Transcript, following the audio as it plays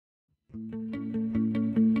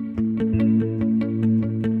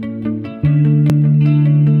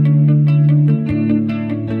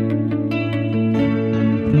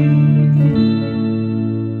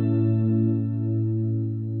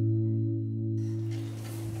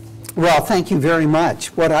Well, thank you very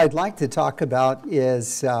much. What I'd like to talk about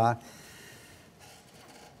is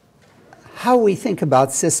how we think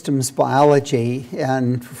about systems biology,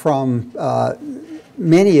 and from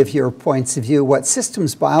many of your points of view, what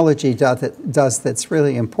systems biology does that's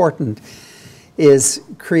really important is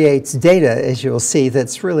creates data, as you'll see,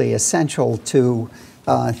 that's really essential to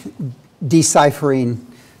deciphering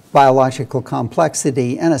biological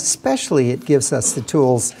complexity, and especially it gives us the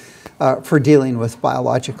tools for dealing with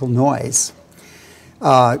biological noise.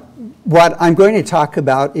 What I'm going to talk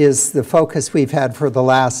about is the focus we've had for the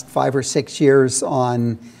last 5 or 6 years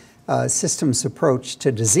on systems approach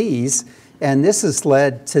to disease, and this has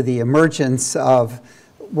led to the emergence of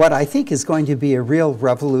what I think is going to be a real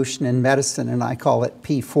revolution in medicine, and I call it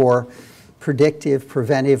P4, predictive,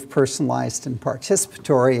 preventive, personalized, and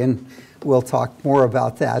participatory, and we'll talk more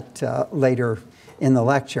about that later in the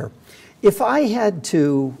lecture. If I had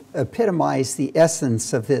to epitomize the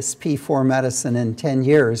essence of this P4 medicine in 10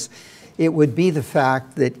 years, it would be the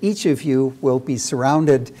fact that each of you will be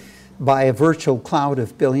surrounded by a virtual cloud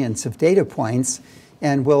of billions of data points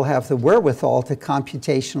and will have the wherewithal to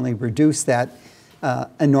computationally reduce that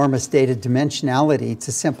enormous data dimensionality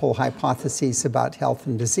to simple hypotheses about health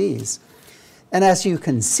and disease. And as you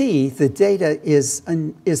can see, the data is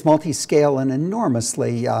multi-scale and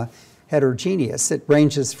enormously heterogeneous. It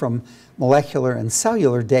ranges from molecular and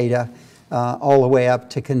cellular data all the way up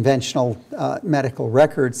to conventional medical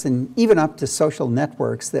records, and even up to social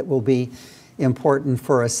networks that will be important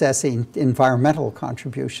for assessing environmental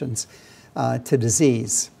contributions to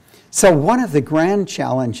disease. So one of the grand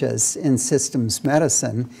challenges in systems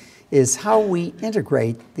medicine is how we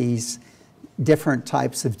integrate these different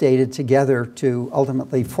types of data together to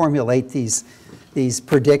ultimately formulate these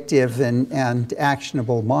predictive and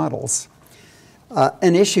actionable models.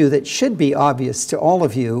 An issue that should be obvious to all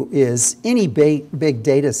of you is any big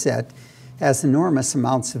data set has enormous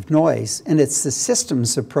amounts of noise, and it's the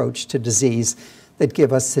systems approach to disease that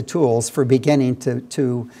give us the tools for beginning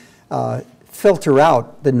to filter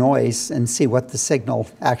out the noise and see what the signal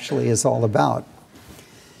actually is all about.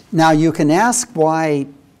 Now, you can ask why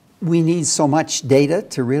we need so much data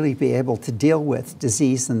to really be able to deal with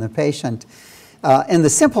disease in the patient. And the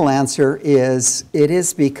simple answer is it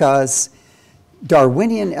is because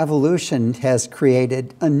Darwinian evolution has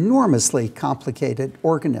created enormously complicated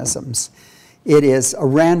organisms. It is a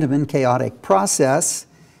random and chaotic process,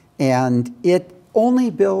 and it only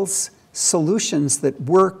builds solutions that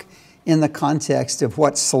work in the context of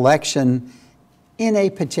what selection in a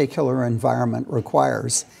particular environment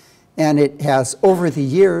requires. And it has, over the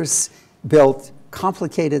years, built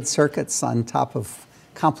complicated circuits on top of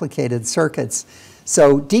complicated circuits.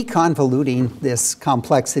 So deconvoluting this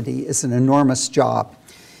complexity is an enormous job.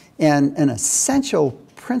 And an essential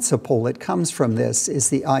principle that comes from this is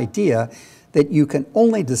the idea that you can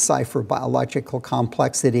only decipher biological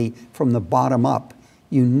complexity from the bottom up.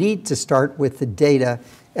 You need to start with the data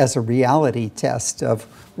as a reality test of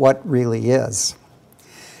what really is.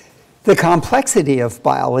 The complexity of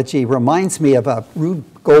biology reminds me of a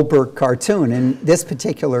Rube Goldberg cartoon. In this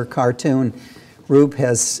particular cartoon, Rube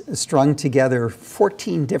has strung together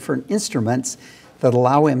 14 different instruments that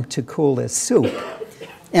allow him to cool his soup.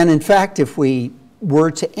 And in fact, if we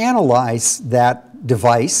were to analyze that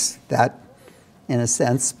device, that, in a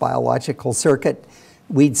sense, biological circuit,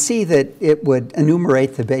 we'd see that it would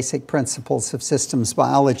enumerate the basic principles of systems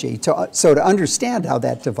biology. So to understand how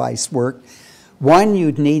that device worked, one,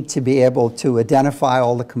 you'd need to be able to identify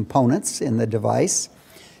all the components in the device.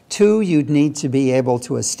 Two, you'd need to be able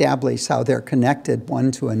to establish how they're connected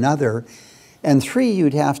one to another. And three,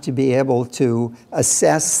 you'd have to be able to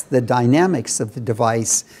assess the dynamics of the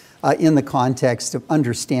device in the context of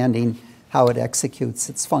understanding how it executes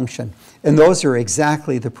its function. And those are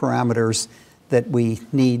exactly the parameters that we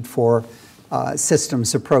need for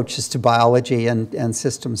systems approaches to biology and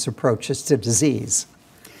systems approaches to disease.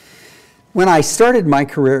 When I started my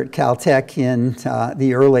career at Caltech in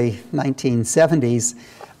the early 1970s,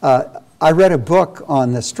 I read a book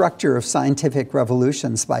on the structure of scientific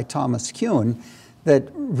revolutions by Thomas Kuhn that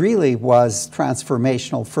really was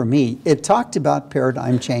transformational for me. It talked about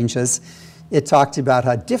paradigm changes. It talked about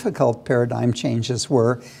how difficult paradigm changes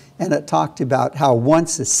were, and it talked about how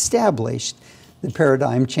once established, the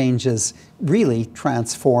paradigm changes really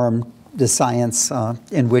transformed the science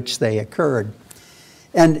in which they occurred.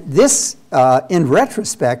 And this, in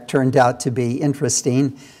retrospect, turned out to be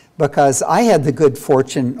interesting because I had the good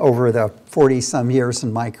fortune over the 40-some years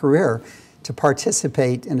in my career to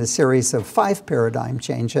participate in a series of 5 paradigm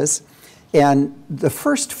changes. And the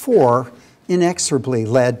first 4 inexorably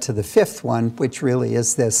led to the fifth one, which really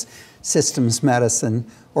is this systems medicine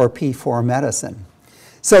or P4 medicine.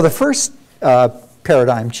 So the first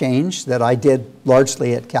paradigm change that I did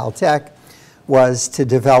largely at Caltech was to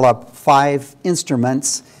develop 5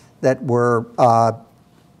 instruments that were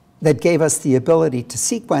that gave us the ability to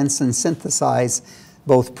sequence and synthesize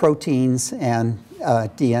both proteins and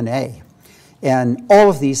DNA. And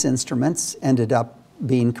all of these instruments ended up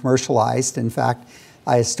being commercialized. In fact,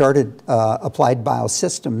 I started Applied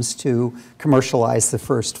Biosystems to commercialize the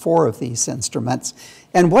first 4 of these instruments.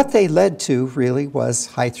 And what they led to really was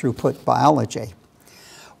high-throughput biology.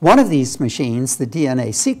 One of these machines, the DNA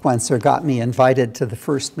sequencer, got me invited to the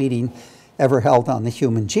first meeting ever held on the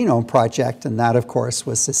Human Genome Project, and that, of course,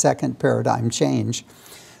 was the second paradigm change.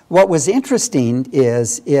 What was interesting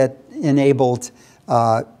is it enabled,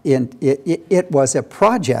 it was a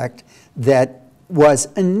project that was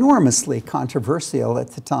enormously controversial at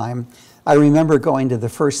the time. I remember going to the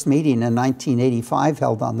first meeting in 1985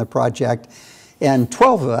 held on the project, and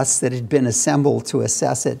 12 of us that had been assembled to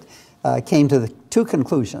assess it came to the 2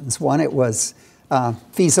 conclusions. One, it was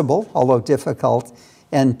feasible, although difficult,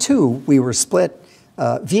 and 2, we were split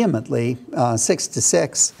vehemently, 6 to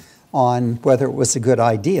 6, on whether it was a good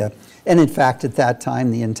idea. And in fact, at that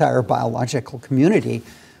time, the entire biological community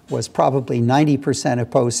was probably 90%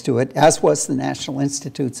 opposed to it, as was the National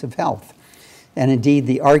Institutes of Health. And indeed,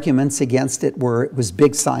 the arguments against it were it was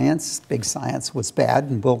big science was bad,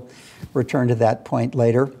 and we'll return to that point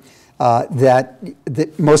later,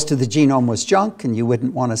 that most of the genome was junk, and you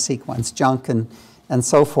wouldn't want to sequence junk, and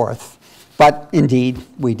so forth. But indeed,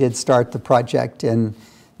 we did start the project in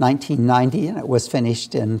 1990, and it was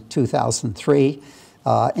finished in 2003.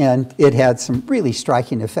 And it had some really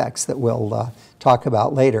striking effects that we'll talk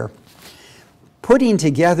about later. Putting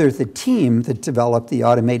together the team that developed the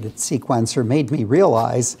automated sequencer made me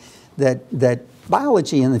realize that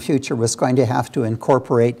biology in the future was going to have to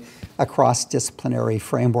incorporate a cross-disciplinary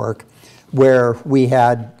framework where we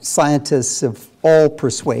had scientists of all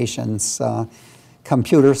persuasions,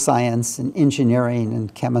 computer science and engineering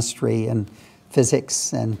and chemistry and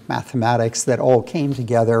physics and mathematics that all came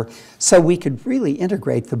together so we could really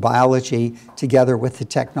integrate the biology together with the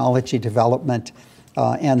technology development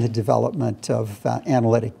and the development of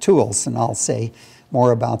analytic tools, and I'll say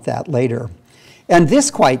more about that later. And this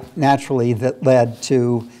quite naturally that led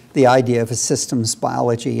to the idea of a Systems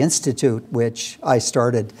Biology Institute, which I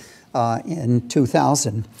started in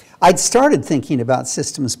 2000. I'd started thinking about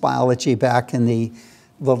systems biology back in the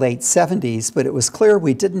late 70s, but it was clear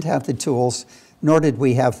we didn't have the tools, nor did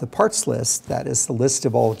we have the parts list, that is the list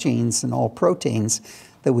of all genes and all proteins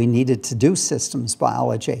that we needed to do systems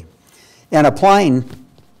biology. And applying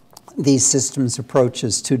these systems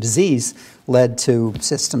approaches to disease led to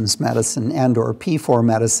systems medicine and or P4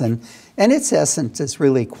 medicine, and its essence is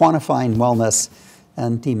really quantifying wellness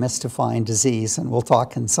and demystifying disease, and we'll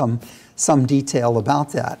talk in some detail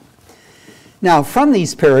about that. Now, from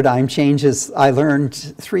these paradigm changes, I learned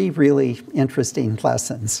 3 really interesting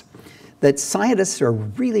lessons. That scientists are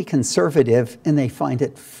really conservative and they find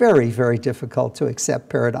it very, very difficult to accept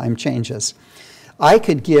paradigm changes. I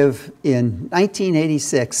could give in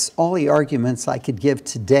 1986 all the arguments I could give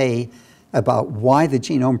today about why the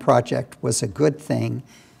Genome Project was a good thing,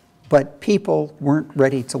 but people weren't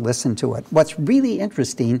ready to listen to it. What's really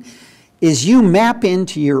interesting is you map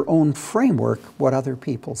into your own framework what other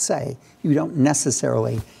people say. You don't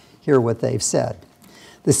necessarily hear what they've said.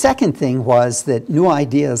 The second thing was that new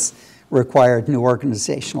ideas required new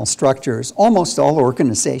organizational structures. Almost all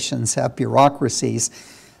organizations have bureaucracies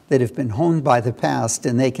that have been honed by the past,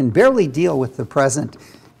 and they can barely deal with the present,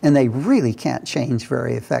 and they really can't change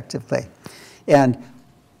very effectively. And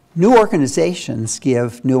new organizations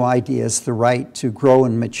give new ideas the right to grow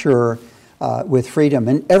and mature with freedom,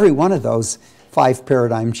 and every one of those 5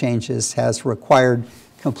 paradigm changes has required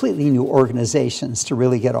completely new organizations to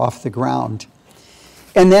really get off the ground.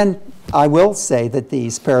 And then I will say that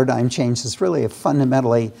these paradigm changes really have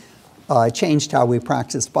fundamentally changed how we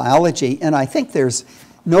practice biology, and I think there's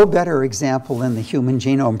no better example than the Human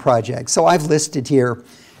Genome Project. So I've listed here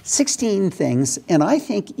 16 things, and I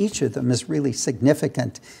think each of them is really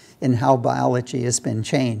significant in how biology has been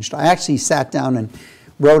changed. I actually sat down and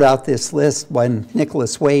wrote out this list when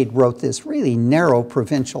Nicholas Wade wrote this really narrow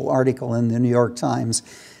provincial article in the New York Times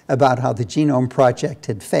about how the Genome Project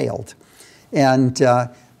had failed. And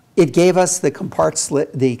it gave us the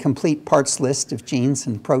complete parts list of genes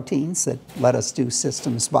and proteins that let us do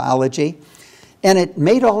systems biology. And it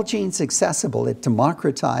made all genes accessible. It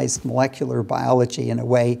democratized molecular biology in a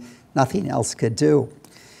way nothing else could do.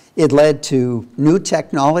 It led to new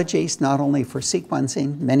technologies, not only for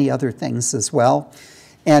sequencing, many other things as well.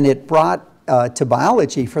 And it brought to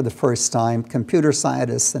biology for the first time computer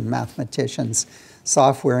scientists and mathematicians,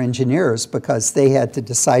 software engineers, because they had to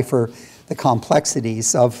decipher the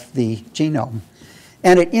complexities of the genome.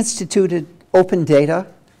 And it instituted open data,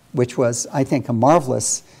 which was, I think, a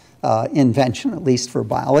marvelous invention, at least for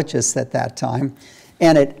biologists at that time.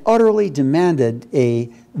 And it utterly demanded a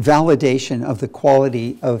validation of the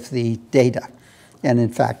quality of the data. And in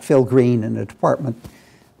fact, Phil Green in the Department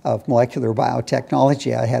of Molecular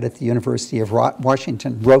Biotechnology I had at the University of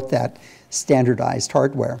Washington wrote that standardized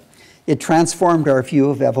hardware. It transformed our view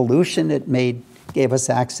of evolution. It gave us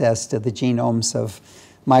access to the genomes of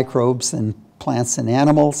microbes and plants and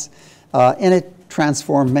animals. And it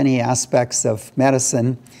transformed many aspects of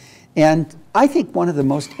medicine. And I think one of the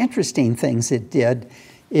most interesting things it did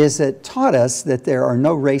is it taught us that there are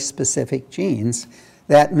no race-specific genes.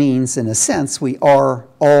 That means, in a sense, we are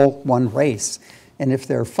all one race. And if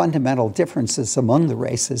there are fundamental differences among the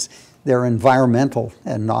races, they're environmental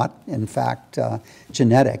and not, in fact,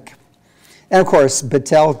 genetic. And of course,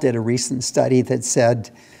 Battelle did a recent study that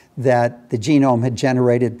said that the genome had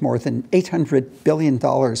generated more than $800 billion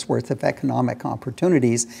worth of economic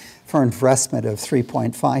opportunities for investment of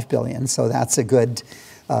 $3.5 billion. So that's a good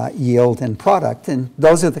yield and product. And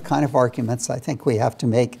those are the kind of arguments I think we have to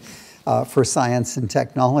make for science and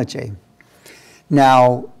technology.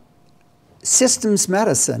 Now, systems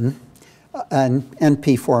medicine and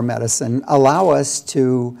P4 medicine allow us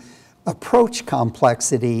to approach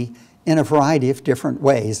complexity in a variety of different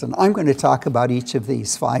ways. And I'm going to talk about each of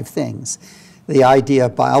these 5 things. The idea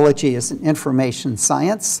of biology is an information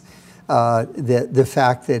science, the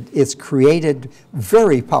fact that it's created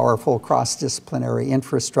very powerful cross-disciplinary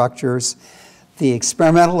infrastructures, the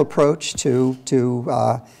experimental approach to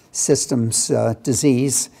systems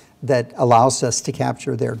disease that allows us to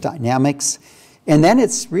capture their dynamics. And then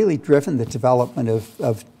it's really driven the development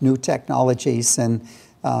of new technologies and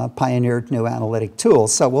pioneered new analytic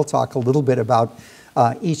tools. So we'll talk a little bit about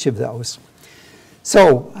each of those.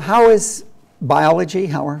 So how is biology,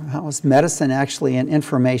 how is medicine actually an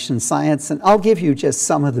information science? And I'll give you just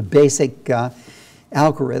some of the basic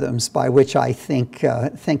algorithms by which I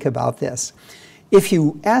think about this. If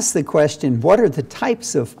you ask the question, what are the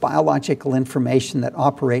types of biological information that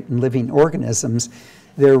operate in living organisms,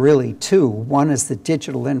 there are really 2. One is the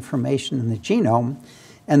digital information in the genome,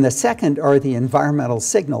 and the second are the environmental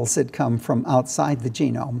signals that come from outside the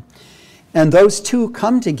genome. And those 2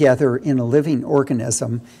 come together in a living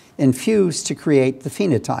organism and fuse to create the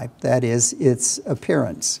phenotype, that is, its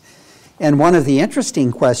appearance. And one of the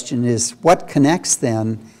interesting questions is what connects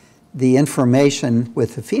then the information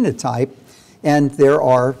with the phenotype? And there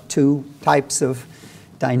are 2 types of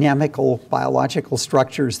dynamical biological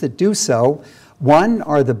structures that do so. One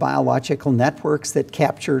are the biological networks that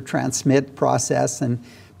capture, transmit, process, and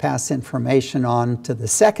pass information on to the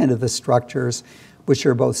second of the structures, which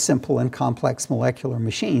are both simple and complex molecular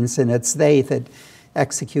machines, and it's they that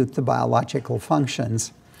execute the biological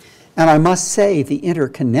functions. And I must say the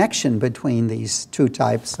interconnection between these 2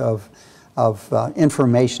 types of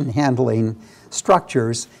information handling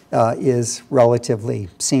structures is relatively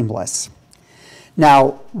seamless.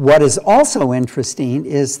 Now, what is also interesting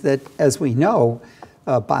is that, as we know,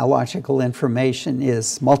 biological information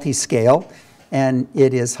is multi-scale and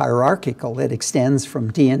it is hierarchical. It extends from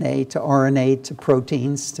DNA to RNA to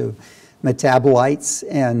proteins to metabolites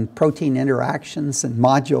and protein interactions and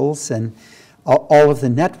modules and all of the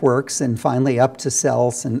networks, and finally up to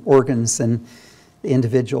cells and organs and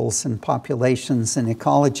individuals and populations and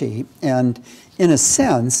ecology. And in a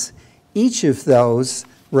sense, each of those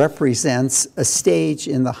represents a stage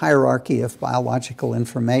in the hierarchy of biological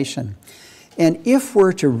information. And if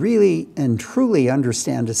we're to really and truly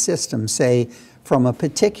understand a system, say from a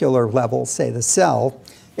particular level, say the cell,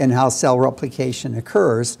 and how cell replication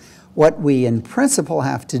occurs, what we in principle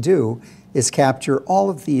have to do is capture all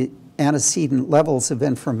of the antecedent levels of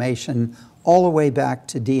information all the way back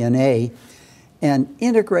to DNA and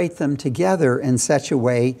integrate them together in such a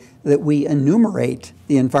way that we enumerate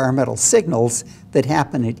the environmental signals that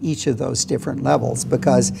happen at each of those different levels,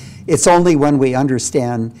 because it's only when we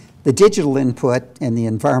understand the digital input and the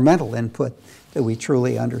environmental input that we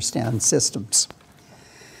truly understand systems.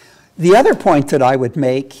 The other point that I would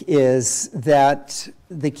make is that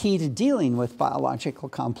the key to dealing with biological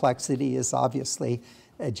complexity is obviously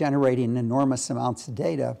generating enormous amounts of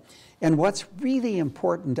data. And what's really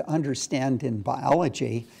important to understand in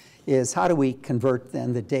biology is how do we convert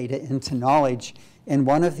then the data into knowledge? And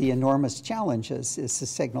one of the enormous challenges is the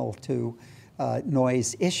signal to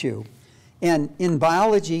noise issue. And in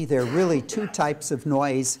biology, there are really two types of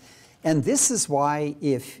noise. And this is why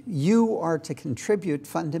if you are to contribute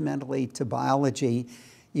fundamentally to biology,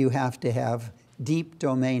 you have to have deep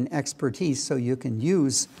domain expertise so you can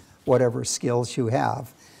use whatever skills you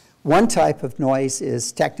have. One type of noise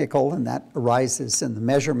is technical, and that arises in the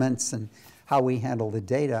measurements and how we handle the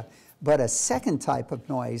data. But a second type of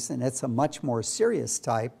noise, and it's a much more serious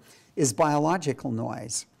type, is biological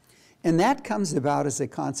noise. And that comes about as a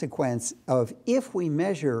consequence of if we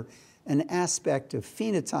measure an aspect of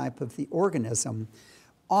phenotype of the organism,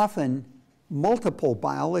 often multiple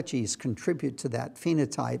biologies contribute to that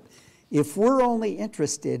phenotype. If we're only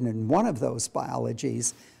interested in one of those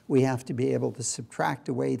biologies, we have to be able to subtract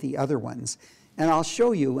away the other ones. And I'll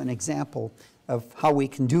show you an example of how we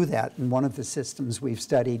can do that in one of the systems we've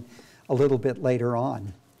studied a little bit later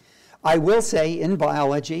on. I will say in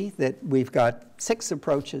biology that we've got 6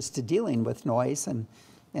 approaches to dealing with noise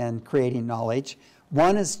and creating knowledge.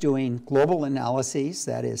 One is doing global analyses,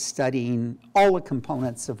 that is studying all the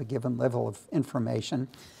components of a given level of information.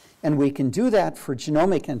 And we can do that for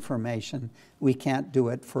genomic information. We can't do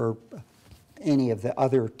it for any of the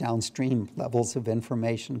other downstream levels of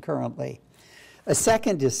information currently. A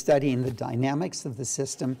second is studying the dynamics of the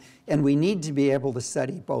system, and we need to be able to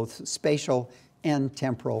study both spatial and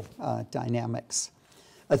temporal dynamics.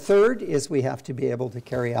 A third is we have to be able to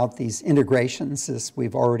carry out these integrations, as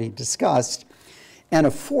we've already discussed. And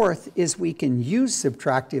a fourth is we can use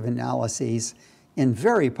subtractive analyses in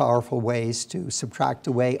very powerful ways to subtract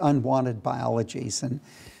away unwanted biologies, and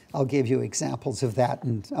I'll give you examples of that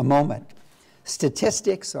in a moment.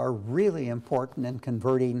 Statistics are really important in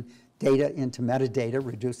converting data into metadata,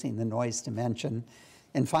 reducing the noise dimension.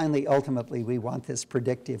 And finally, ultimately, we want this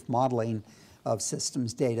predictive modeling of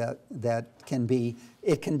systems data that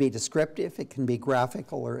it can be descriptive, it can be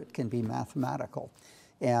graphical, or it can be mathematical.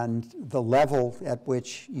 And the level at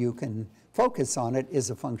which you can focus on it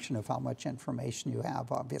is a function of how much information you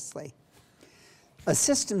have, obviously. A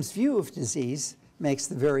systems view of disease makes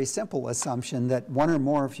the very simple assumption that one or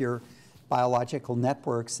more of your biological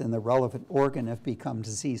networks in the relevant organ have become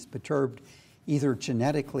disease-perturbed, either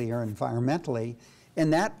genetically or environmentally,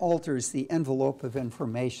 and that alters the envelope of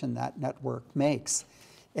information that network makes.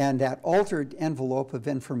 And that altered envelope of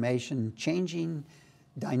information changing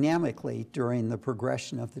dynamically during the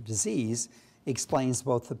progression of the disease explains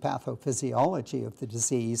both the pathophysiology of the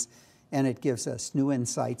disease, and it gives us new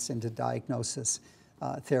insights into diagnosis,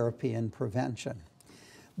 therapy, and prevention.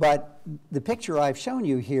 But the picture I've shown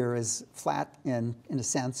you here is flat in a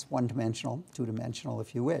sense, one-dimensional, two-dimensional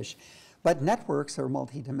if you wish. But networks are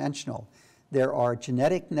multidimensional. There are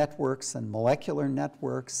genetic networks and molecular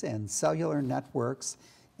networks and cellular networks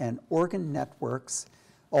and organ networks,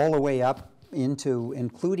 all the way up into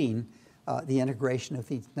including the integration of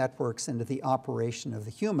these networks into the operation of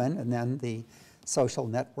the human, and then the social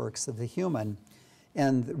networks of the human.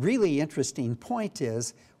 And the really interesting point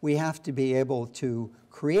is we have to be able to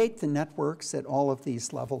create the networks at all of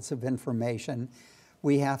these levels of information.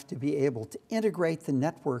 We have to be able to integrate the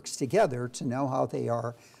networks together to know how they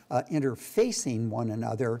are interfacing one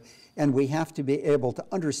another, and we have to be able to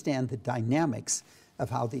understand the dynamics of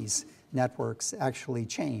how these networks actually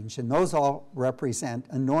change. And those all represent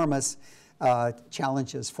enormous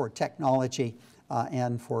challenges for technology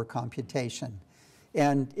and for computation.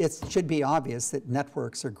 And it should be obvious that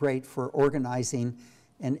networks are great for organizing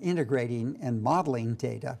and integrating and modeling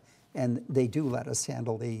data, and they do let us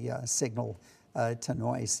handle the signal to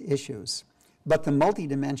noise issues. But the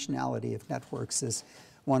multidimensionality of networks is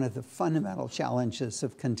one of the fundamental challenges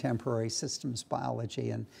of contemporary systems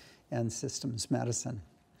biology and systems medicine.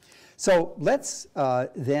 So let's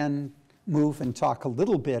then move and talk a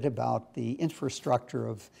little bit about the infrastructure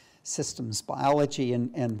of systems biology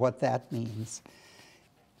and what that means.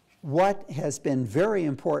 What has been very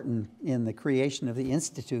important in the creation of the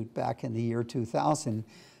Institute back in the year 2000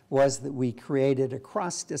 was that we created a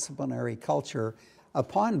cross-disciplinary culture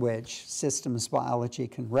upon which systems biology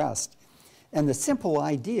can rest. And the simple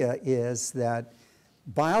idea is that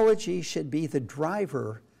biology should be the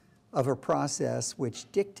driver of a process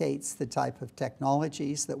which dictates the type of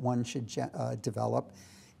technologies that one should develop,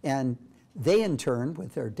 and they in turn,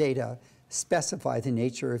 with their data, specify the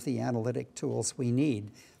nature of the analytic tools we need.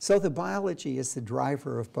 So the biology is the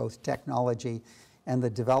driver of both technology and the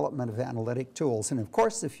development of analytic tools. And of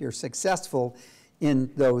course, if you're successful in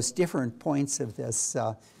those different points of this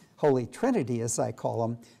holy trinity, as I call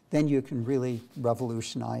them, then you can really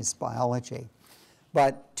revolutionize biology.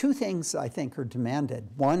 But two things I think are demanded.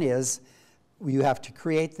 One is you have to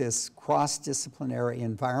create this cross-disciplinary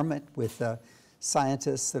environment with the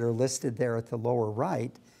scientists that are listed there at the lower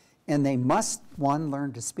right. And they must, one,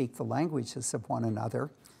 learn to speak the languages of one another.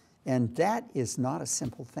 And that is not a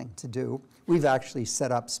simple thing to do. We've actually set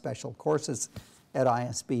up special courses at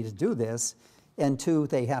ISB to do this. And two,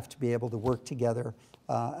 they have to be able to work together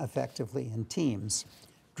effectively in teams,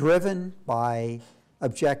 driven by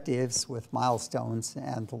objectives with milestones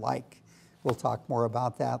and the like. We'll talk more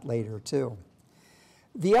about that later too.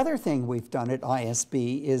 The other thing we've done at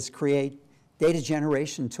ISB is create data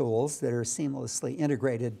generation tools that are seamlessly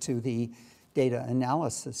integrated to the data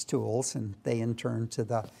analysis tools, and they in turn to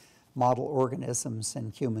the model organisms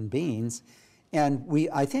and human beings. And we,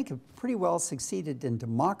 I think, have pretty well succeeded in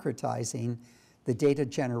democratizing the data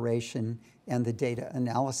generation and the data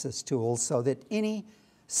analysis tools so that any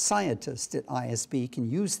scientist at ISB can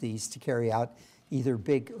use these to carry out either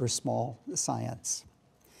big or small science.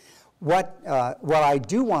 What I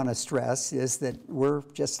do want to stress is that we're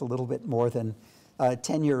just a little bit more than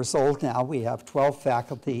 10 years old now. We have 12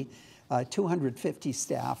 faculty, 250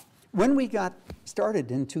 staff. When we got started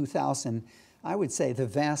in 2000, I would say the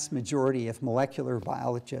vast majority of molecular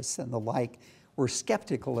biologists and the like were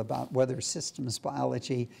skeptical about whether systems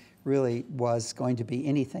biology really was going to be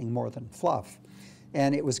anything more than fluff.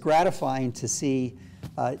 And it was gratifying to see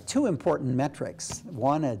two important metrics.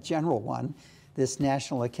 One, a general one, this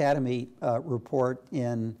National Academy report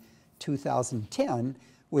in 2010,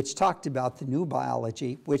 which talked about the new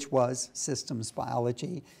biology, which was systems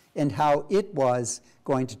biology, and how it was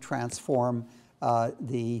going to transform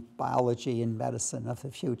the biology and medicine of the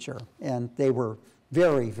future. And they were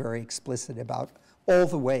very, very explicit about all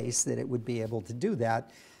the ways that it would be able to do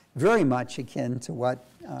that, very much akin to what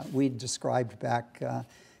we'd described back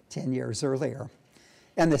 10 years earlier.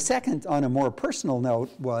 And the second, on a more personal note,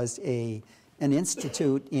 was an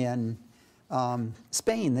institute in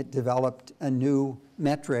Spain that developed a new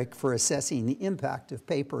metric for assessing the impact of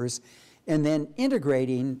papers and then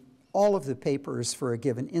integrating all of the papers for a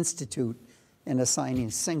given institute and assigning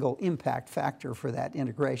a single impact factor for that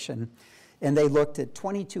integration. And they looked at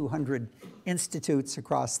 2,200 institutes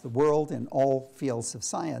across the world in all fields of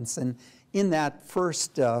science. And in that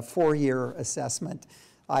first 4-year assessment,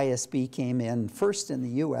 ISB came in first in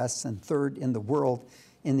the US and third in the world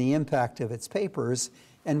in the impact of its papers.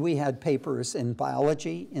 And we had papers in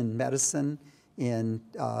biology, in medicine, in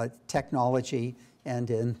technology,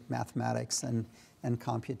 and in mathematics and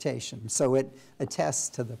computation. So it attests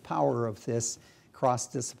to the power of this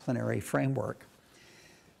cross-disciplinary framework.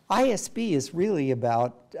 ISB is really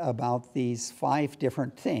about these 5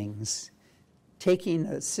 different things: taking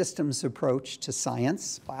a systems approach to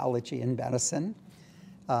science, biology and medicine,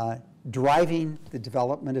 driving the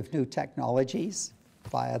development of new technologies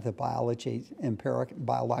via the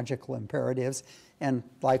biological imperatives, and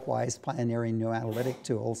likewise pioneering new analytic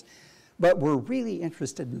tools. But we're really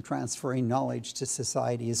interested in transferring knowledge to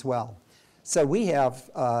society as well. So we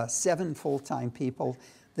have 7 full-time people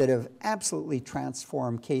that have absolutely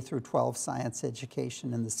transformed K through 12 science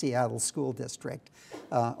education in the Seattle School District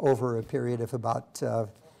over a period of about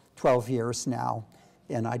 12 years now.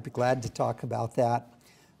 And I'd be glad to talk about that.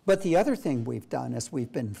 But the other thing we've done is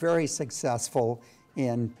we've been very successful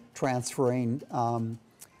in transferring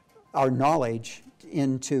our knowledge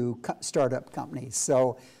into startup companies.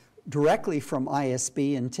 So directly from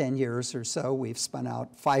ISB in 10 years or so, we've spun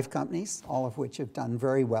out 5 companies, all of which have done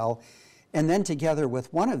very well. And then together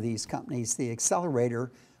with one of these companies, the accelerator,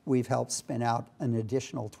 we've helped spin out an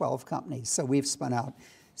additional 12 companies. So we've spun out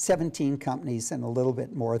 17 companies in a little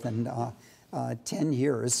bit more than 10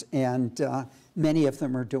 years, and many of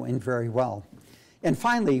them are doing very well. And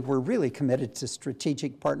finally, we're really committed to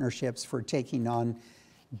strategic partnerships for taking on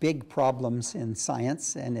big problems in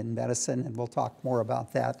science and in medicine, and we'll talk more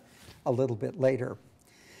about that a little bit later.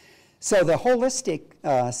 So the holistic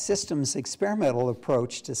systems experimental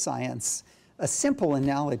approach to science, a simple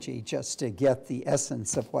analogy just to get the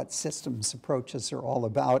essence of what systems approaches are all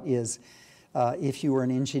about is if you were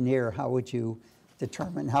an engineer, how would you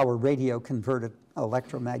determine how a radio converted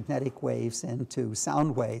electromagnetic waves into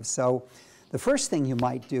sound waves? So the first thing you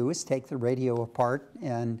might do is take the radio apart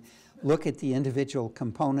and look at the individual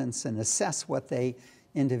components and assess what they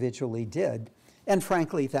individually did. And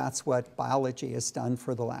frankly, that's what biology has done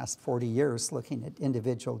for the last 40 years, looking at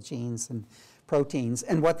individual genes and proteins.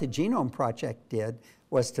 And what the Genome Project did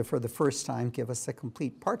was to, for the first time, give us a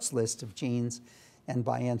complete parts list of genes and,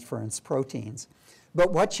 by inference, proteins.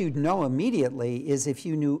 But what you'd know immediately is if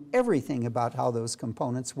you knew everything about how those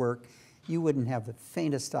components work, you wouldn't have the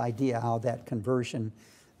faintest idea how that conversion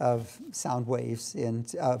of sound waves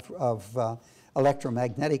of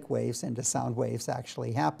electromagnetic waves into sound waves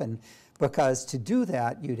actually happen. Because to do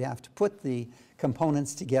that, you'd have to put the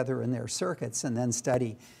components together in their circuits and then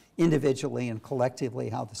study individually and collectively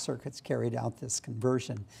how the circuits carried out this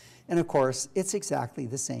conversion. And of course, it's exactly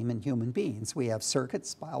the same in human beings. We have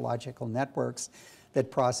circuits, biological networks,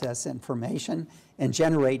 that process information and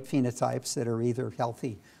generate phenotypes that are either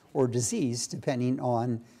healthy or diseased, depending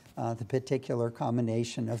on the particular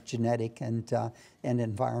combination of genetic and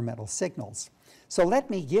environmental signals. So let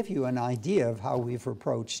me give you an idea of how we've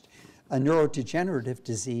approached a neurodegenerative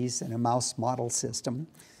disease in a mouse model system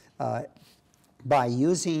by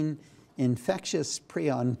using infectious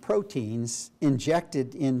prion proteins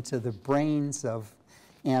injected into the brains of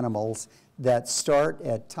animals that start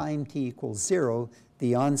at time t equals 0,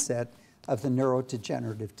 the onset of the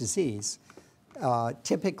neurodegenerative disease.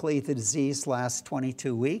 Typically, the disease lasts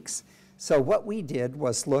 22 weeks. So what we did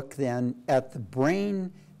was look then at the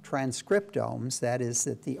brain transcriptomes, that is,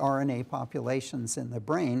 at the RNA populations in the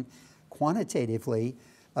brain, quantitatively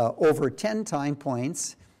over 10 time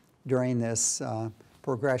points during this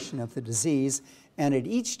progression of the disease. And at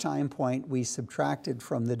each time point, we subtracted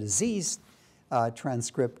from the diseased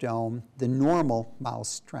transcriptome the normal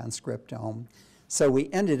mouse transcriptome. So we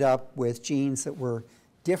ended up with genes that were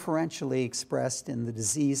differentially expressed in the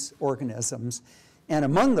disease organisms. And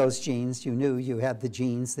among those genes, you knew you had the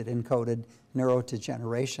genes that encoded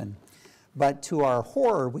neurodegeneration. But to our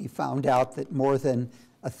horror, we found out that more than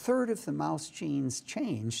a third of the mouse genes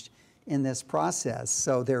changed in this process.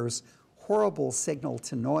 So there's horrible signal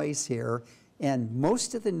to noise here, and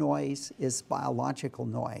most of the noise is biological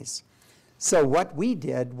noise. So what we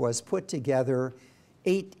did was put together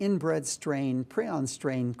 8 inbred strain, prion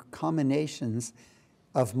strain combinations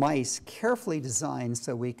of mice carefully designed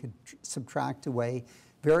so we could subtract away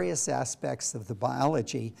various aspects of the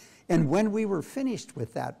biology. And when we were finished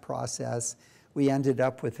with that process, we ended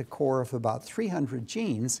up with a core of about 300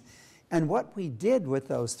 genes. And what we did with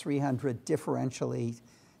those 300 differentially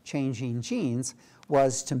changing genes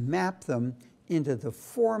was to map them into the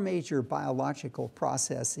 4 major biological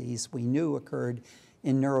processes we knew occurred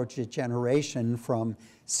in neurodegeneration from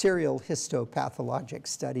serial histopathologic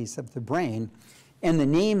studies of the brain. And the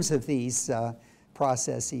names of these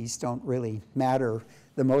processes don't really matter.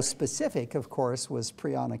 The most specific, of course, was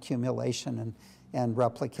prion accumulation and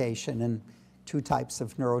replication, and 2 types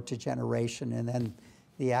of neurodegeneration, and then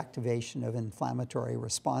the activation of inflammatory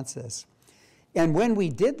responses. And when we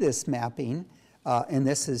did this mapping, and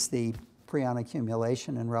this is the prion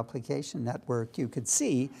accumulation and replication network, you could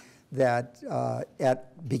see that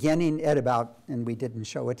beginning at about, and we didn't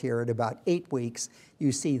show it here, at about 8 weeks,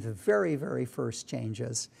 you see the very, very first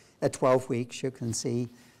changes. At 12 weeks, you can see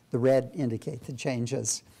the red indicate the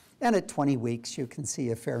changes. And at 20 weeks, you can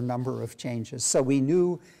see a fair number of changes. So we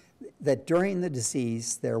knew that during the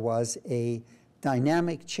disease, there was a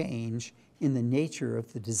dynamic change in the nature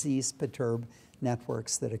of the disease-perturbed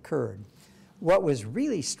networks that occurred. What was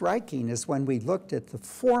really striking is when we looked at the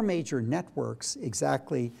 4 major networks,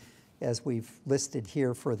 exactly as we've listed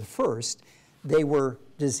here for the first, they were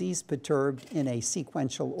disease-perturbed in a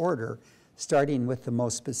sequential order, starting with the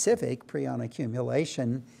most specific, prion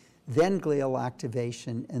accumulation, then glial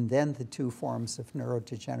activation, and then the 2 forms of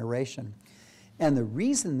neurodegeneration. And the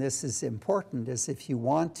reason this is important is if you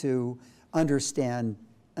want to understand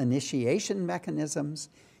initiation mechanisms,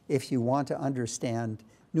 if you want to understand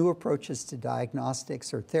new approaches to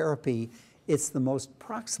diagnostics or therapy, it's the most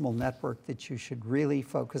proximal network that you should really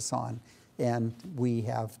focus on, and we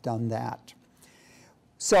have done that.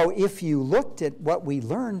 So if you looked at what we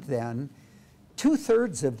learned then,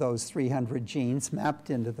 2/3 of those 300 genes mapped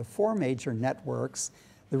into the 4 major networks.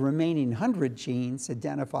 The remaining 100 genes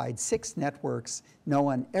identified 6 networks no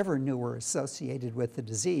one ever knew were associated with the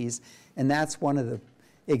disease, and that's one of the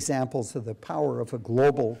examples of the power of a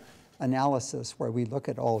global analysis where we look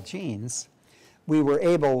at all genes. We were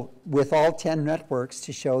able, with all 10 networks,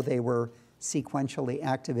 to show they were sequentially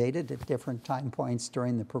activated at different time points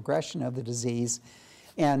during the progression of the disease.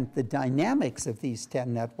 And the dynamics of these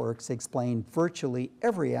 10 networks explain virtually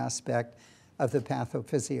every aspect of the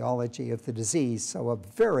pathophysiology of the disease. So a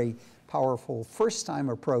very powerful first-time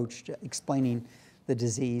approach to explaining the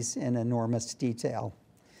disease in enormous detail.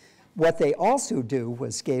 What they also do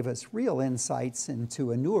was gave us real insights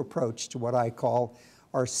into a new approach to what I call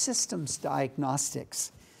our systems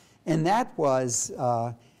diagnostics. And that was,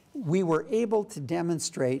 we were able to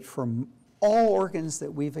demonstrate from all organs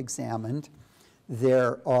that we've examined,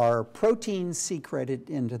 there are proteins secreted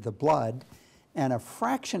into the blood, and a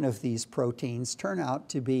fraction of these proteins turn out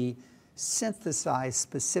to be synthesized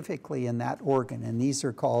specifically in that organ, and these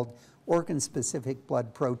are called organ-specific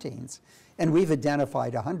blood proteins. And we've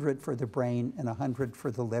identified 100 for the brain and 100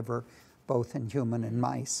 for the liver, both in human and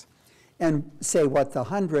mice. And say what the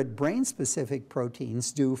 100 brain-specific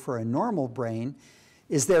proteins do for a normal brain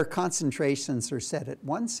is their concentrations are set at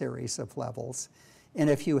one series of levels.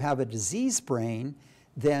 And if you have a disease brain,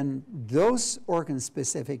 then those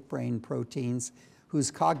organ-specific brain proteins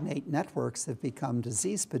whose cognate networks have become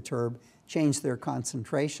disease-perturbed change their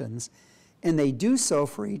concentrations. And they do so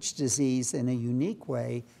for each disease in a unique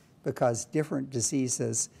way because different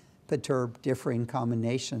diseases perturb differing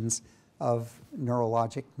combinations of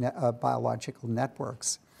biological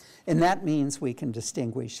networks. And that means we can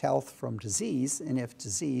distinguish health from disease, and if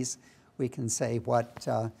disease, we can say what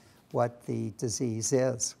the disease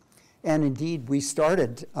is. And indeed, we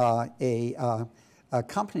started a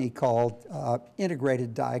company called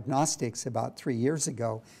Integrated Diagnostics about 3 years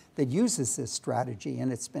ago that uses this strategy,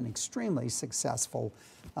 and it's been extremely successful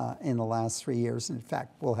in the last 3 years. And in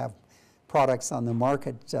fact, we'll have products on the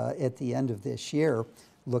market at the end of this year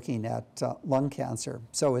looking at lung cancer.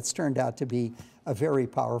 So it's turned out to be a very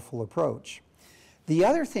powerful approach. The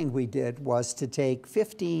other thing we did was to take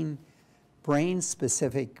 15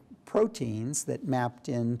 brain-specific proteins that mapped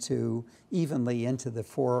evenly into the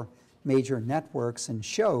 4 major networks and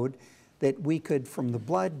showed that we could, from the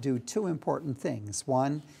blood, do 2 important things.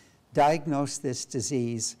 One, diagnose this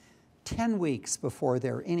disease 10 weeks before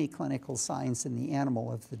there are any clinical signs in the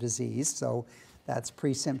animal of the disease, so that's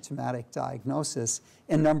pre-symptomatic diagnosis.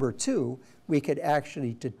 And number 2, we could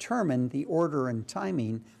actually determine the order and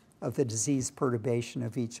timing of the disease perturbation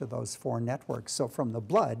of each of those 4 networks. So from the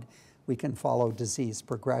blood, we can follow disease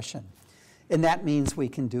progression. And that means we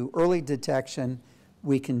can do early detection,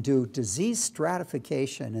 we can do disease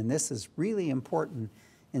stratification, and this is really important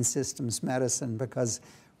in systems medicine because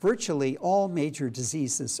virtually all major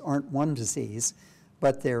diseases aren't one disease,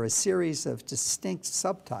 but they're a series of distinct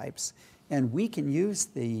subtypes, and we can use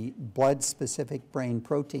the blood-specific brain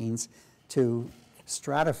proteins to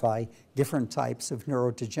stratify different types of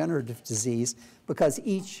neurodegenerative disease because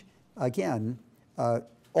each, again,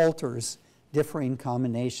 alters differing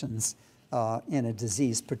combinations in a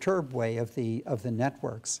disease-perturbed way of the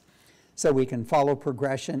networks. So we can follow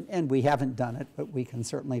progression, and we haven't done it, but we can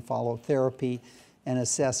certainly follow therapy and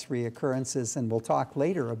assess reoccurrences, and we'll talk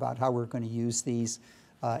later about how we're going to use these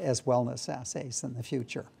as wellness assays in the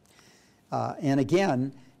future. And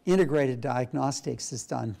again, Integrated Diagnostics has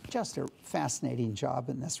done just a fascinating job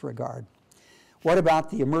in this regard. What about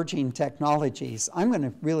the emerging technologies? I'm going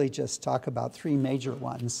to really just talk about 3 major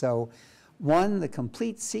ones. So one, the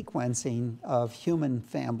complete sequencing of human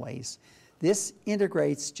families. This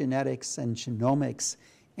integrates genetics and genomics,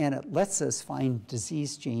 and it lets us find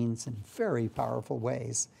disease genes in very powerful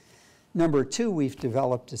ways. Number 2, we've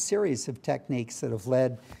developed a series of techniques that have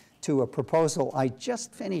led to a proposal. I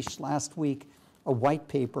just finished last week a white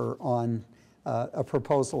paper on a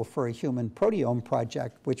proposal for a human proteome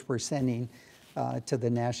project, which we're sending to the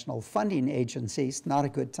national funding agencies. Not a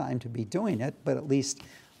good time to be doing it, but at least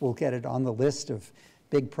we'll get it on the list of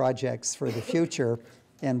big projects for the future,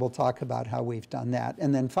 and we'll talk about how we've done that.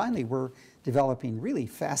 And then finally, we're developing really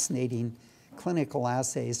fascinating clinical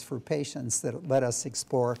assays for patients that let us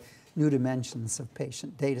explore new dimensions of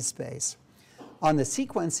patient data space. On the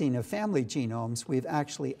sequencing of family genomes, we've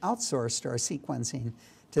actually outsourced our sequencing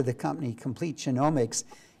to the company Complete Genomics,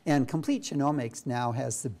 and Complete Genomics now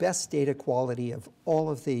has the best data quality of all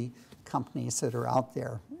of the companies that are out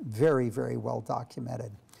there. Very, very well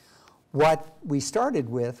documented. What we started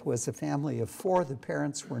with was a family of 4. The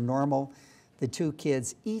parents were normal. The 2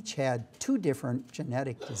 kids each had 2 different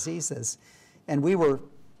genetic diseases, and we were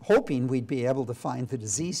hoping we'd be able to find the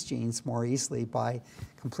disease genes more easily by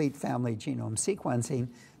complete family genome sequencing,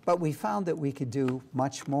 but we found that we could do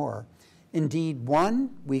much more. Indeed, 1,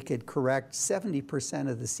 we could correct 70%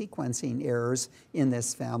 of the sequencing errors in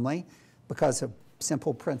this family because of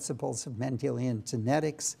simple principles of Mendelian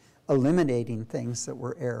genetics, eliminating things that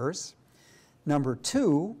were errors. Number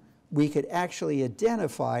 2, we could actually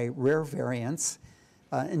identify rare variants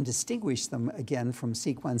and distinguish them again from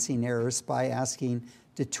sequencing errors by asking,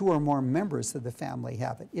 do 2 or more members of the family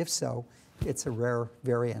have it? If so, it's a rare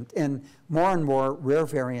variant. And more rare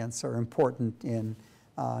variants are important in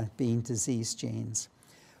being disease genes.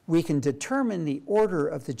 We can determine the order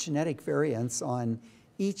of the genetic variants on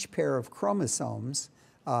each pair of chromosomes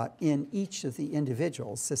in each of the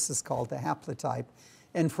individuals. This is called the haplotype.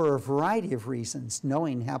 And for a variety of reasons,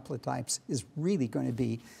 knowing haplotypes is really going to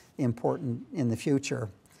be important in the future.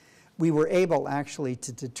 We were able actually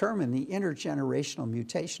to determine the intergenerational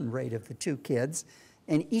mutation rate of the 2 kids,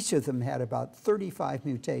 and each of them had about 35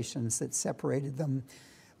 mutations that separated them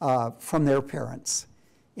from their parents.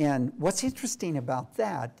 And what's interesting about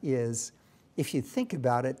that is, if you think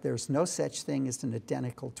about it, there's no such thing as an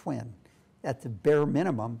identical twin. at the bare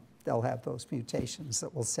minimum, they'll have those mutations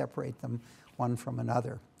that will separate them one from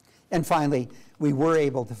another. And finally, we were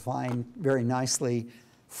able to find very nicely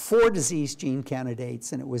 4 disease gene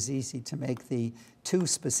candidates, and it was easy to make the 2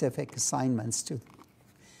 specific assignments to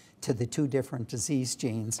the 2 different disease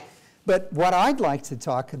genes. But what I'd like to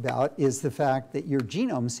talk about is the fact that your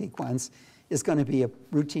genome sequence is going to be a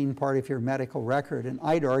routine part of your medical record, and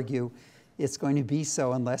I'd argue it's going to be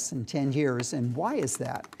so in less than 10 years. And why is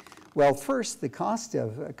that? Well, first, the cost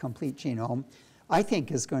of a complete genome, I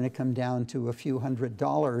think, is going to come down to a few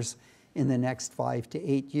 $100s in the next 5 to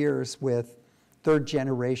 8 years with 3rd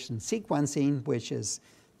generation sequencing, which is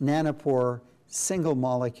nanopore, single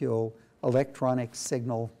molecule, electronic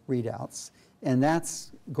signal readouts. And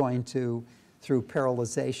that's going to, through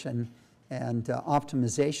parallelization and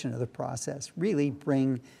optimization of the process, really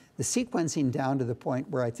bring the sequencing down to the point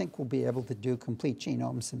where I think we'll be able to do complete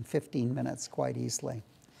genomes in 15 minutes quite easily.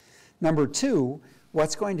 Number 2,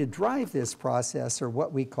 what's going to drive this process are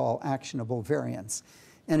what we call actionable variants.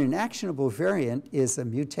 And an actionable variant is a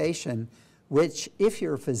mutation which, if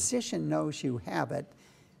your physician knows you have it,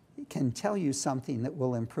 can tell you something that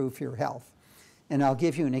will improve your health. And I'll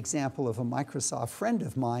give you an example of a Microsoft friend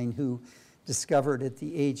of mine who discovered at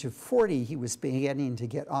the age of 40 he was beginning to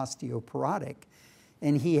get osteoporotic.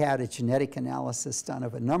 And he had a genetic analysis done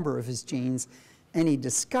of a number of his genes, and he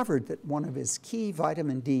discovered that one of his key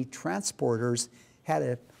vitamin D transporters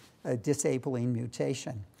had a disabling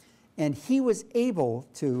mutation. And he was able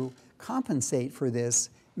to compensate for this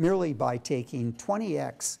merely by taking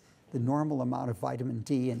 20x the normal amount of vitamin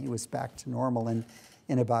D, and he was back to normal in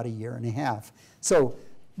about a year and a half. So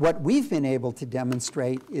what we've been able to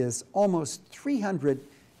demonstrate is almost 300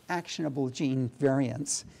 actionable gene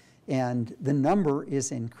variants, and the number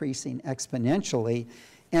is increasing exponentially.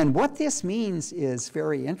 And what this means is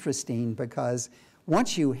very interesting, because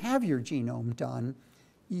once you have your genome done,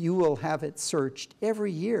 you will have it searched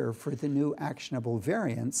every year for the new actionable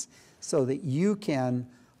variants so that you can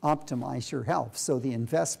optimize your health. So the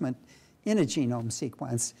investment in a genome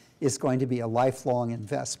sequence is going to be a lifelong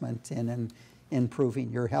investment in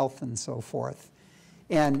improving your health and so forth.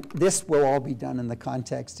 And this will all be done in the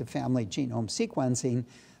context of family genome sequencing,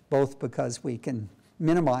 both because we can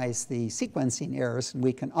minimize the sequencing errors and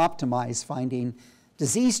we can optimize finding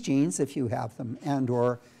disease genes if you have them, and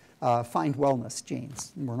or find wellness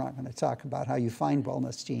genes. And we're not going to talk about how you find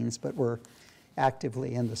wellness genes, but we're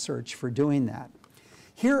actively in the search for doing that.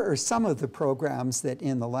 Here are some of the programs that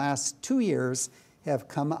in the last 2 years have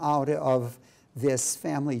come out of this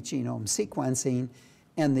family genome sequencing,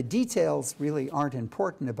 and the details really aren't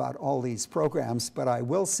important about all these programs, but I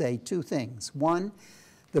will say 2 things. One,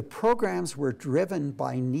 the programs were driven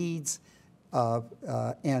by needs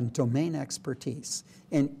and domain expertise,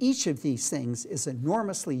 and each of these things is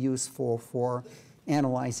enormously useful for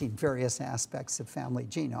analyzing various aspects of family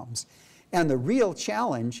genomes. And the real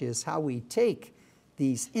challenge is how we take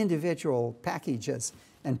these individual packages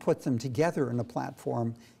and put them together in a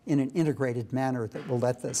platform in an integrated manner that will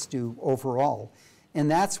let us do overall. And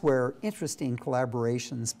that's where interesting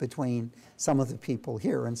collaborations between some of the people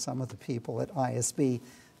here and some of the people at ISB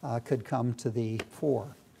could come to the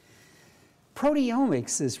fore.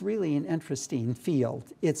 Proteomics is really an interesting field.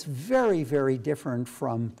 It's very, very different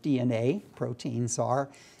from DNA, proteins are,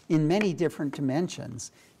 in many different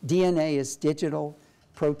dimensions. DNA is digital,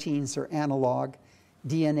 proteins are analog.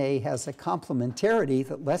 DNA has a complementarity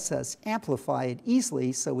that lets us amplify it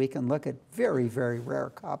easily so we can look at very, very rare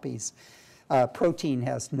copies. Protein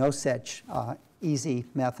has no such easy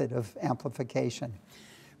method of amplification.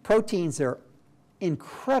 Proteins are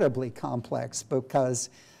incredibly complex because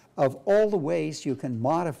of all the ways you can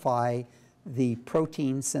modify the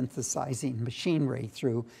protein synthesizing machinery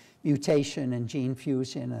through mutation and gene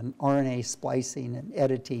fusion and RNA splicing and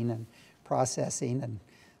editing and processing and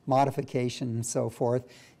modification and so forth.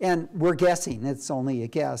 And we're guessing, it's only a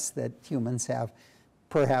guess, that humans have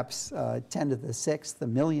perhaps 10 to the 6th, a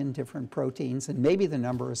million different proteins, and maybe the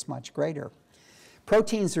number is much greater.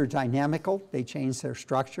 Proteins are dynamical. They change their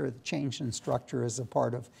structure. The change in structure is a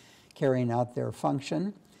part of carrying out their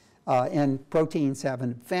function. And proteins have a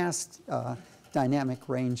vast dynamic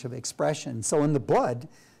range of expression. So in the blood,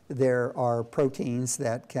 there are proteins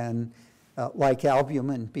that can, like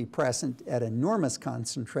albumin, be present at enormous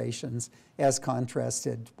concentrations as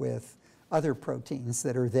contrasted with other proteins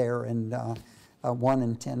that are there in 1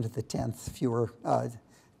 in 10 to the 10th fewer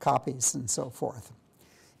copies and so forth.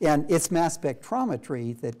 And it's mass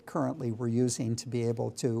spectrometry that currently we're using to be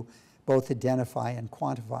able to both identify and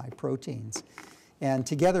quantify proteins. And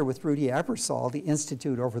together with Rudy Ebersol, the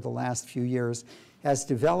Institute over the last few years has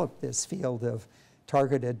developed this field of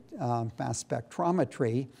targeted mass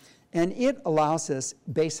spectrometry, and it allows us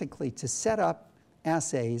basically to set up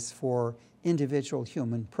assays for individual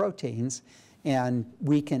human proteins, and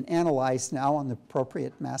we can analyze now on the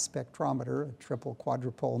appropriate mass spectrometer, a triple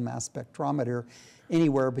quadrupole mass spectrometer,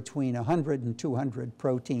 anywhere between 100 and 200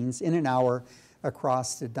 proteins in an hour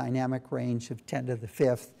across the dynamic range of 10 to the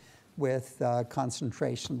fifth with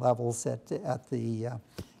concentration levels at the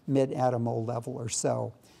mid-attomole level or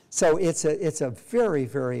so. So it's a very,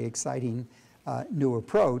 very exciting new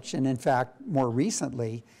approach. And in fact, more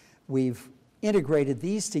recently, we've integrated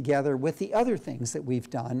these together with the other things that we've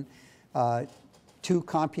done, two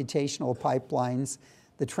computational pipelines,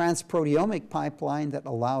 the transproteomic pipeline that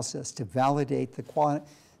allows us to validate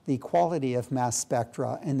the quality of mass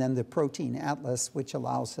spectra, and then the protein atlas, which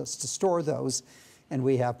allows us to store those. And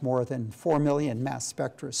we have more than 4 million mass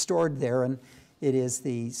spectra stored there, and it is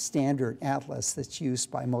the standard atlas that's used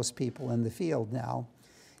by most people in the field now.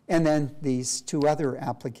 And then these two other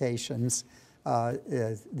applications,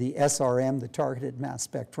 the SRM, the targeted mass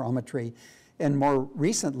spectrometry, and more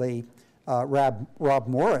recently, Rob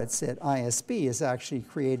Moritz at ISB has actually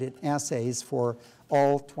created assays for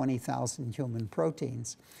all 20,000 human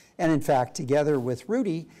proteins. And in fact, together with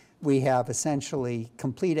Rudy, we have essentially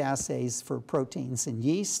complete assays for proteins in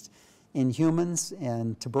yeast, in humans,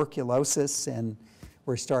 and tuberculosis, and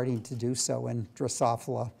we're starting to do so in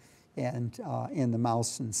Drosophila and in the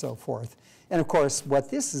mouse and so forth. And of course,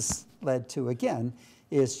 what this has led to, again,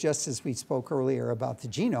 is just as we spoke earlier about the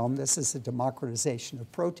genome, this is a democratization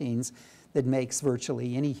of proteins that makes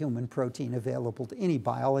virtually any human protein available to any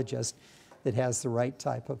biologist that has the right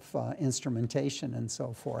type of instrumentation and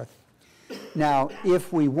so forth. Now,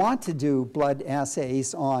 if we want to do blood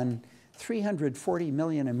assays on 340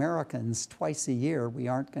 million Americans twice a year, we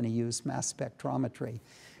aren't going to use mass spectrometry.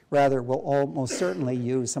 Rather, we'll almost certainly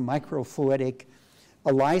use a microfluidic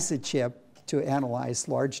ELISA chip to analyze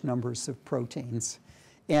large numbers of proteins.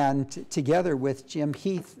 And together with Jim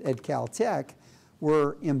Heath at Caltech,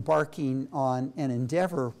 we're embarking on an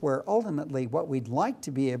endeavor where ultimately what we'd like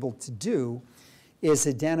to be able to do is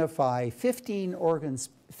identify 50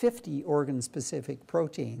 organ-specific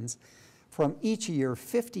proteins from each of your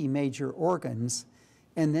 50 major organs,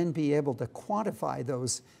 and then be able to quantify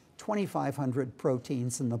those 2,500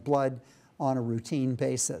 proteins in the blood on a routine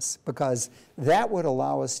basis, because that would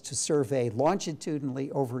allow us to survey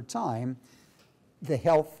longitudinally over time the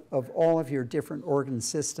health of all of your different organ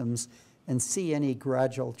systems and see any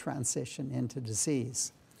gradual transition into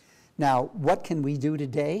disease. Now, what can we do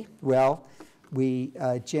today? Well,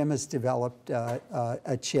 Jim has developed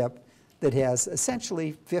a chip that has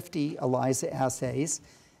essentially 50 ELISA assays.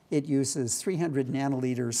 It uses 300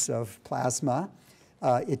 nanoliters of plasma.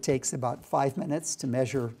 It takes about 5 minutes to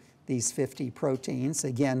measure these 50 proteins.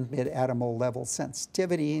 Again, mid-attomole level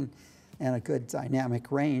sensitivity and a good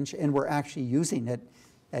dynamic range. And we're actually using it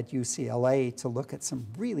at UCLA to look at some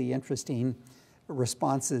really interesting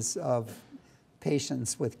responses of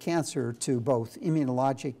patients with cancer to both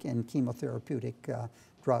immunologic and chemotherapeutic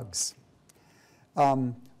drugs.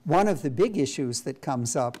 One of the big issues that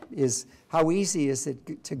comes up is how easy is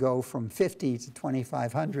it to go from 50 to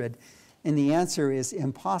 2,500? And the answer is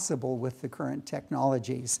impossible with the current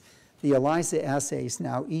technologies. The ELISA assays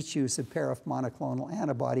now each use a pair of monoclonal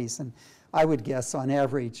antibodies, and I would guess on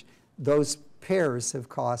average those pairs have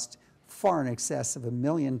cost far in excess of $1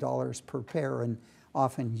 million per pair and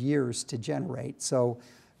often years to generate. So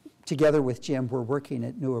together with Jim, we're working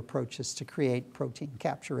at new approaches to create protein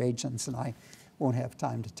capture agents, and I won't have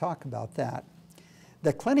time to talk about that.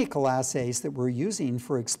 The clinical assays that we're using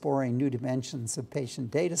for exploring new dimensions of patient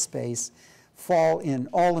data space fall in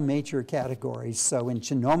all the major categories. So in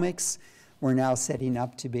genomics, we're now setting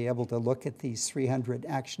up to be able to look at these 300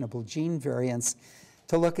 actionable gene variants,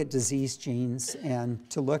 to look at disease genes, and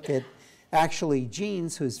to look at actually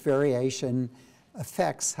genes whose variation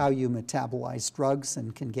affects how you metabolize drugs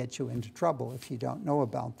and can get you into trouble if you don't know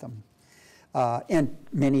about them. And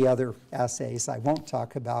many other assays I won't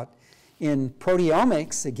talk about. In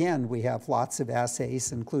proteomics, again, we have lots of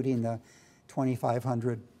assays, including the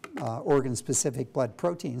 2,500 organ-specific blood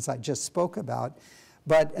proteins I just spoke about.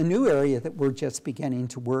 But a new area that we're just beginning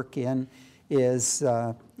to work in was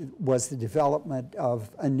the development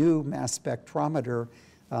of a new mass spectrometer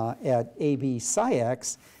at AB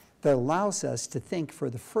SciEx that allows us to think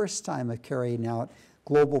for the first time of carrying out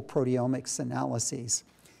global proteomics analyses.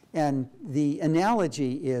 And the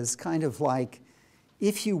analogy is kind of like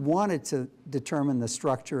if you wanted to determine the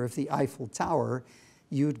structure of the Eiffel Tower,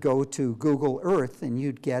 you'd go to Google Earth and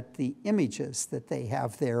you'd get the images that they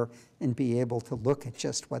have there and be able to look at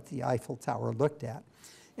just what the Eiffel Tower looked at.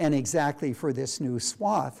 And exactly for this new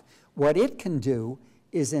swath, what it can do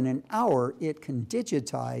is in an hour, it can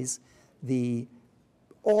digitize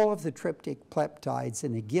all of the tryptic peptides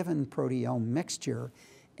in a given proteome mixture,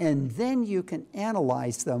 and then you can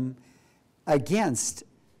analyze them against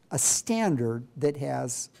a standard that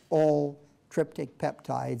has all tryptic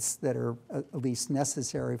peptides that are at least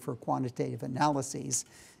necessary for quantitative analyses.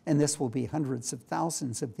 And this will be hundreds of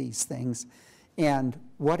thousands of these things. And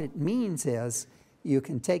what it means is you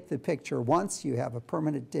can take the picture once, you have a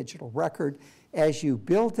permanent digital record. As you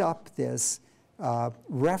build up this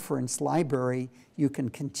reference library, you can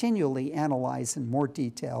continually analyze in more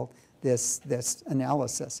detail this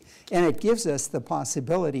analysis. And it gives us the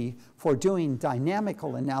possibility for doing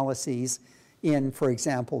dynamical analyses in, for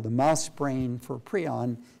example, the mouse brain for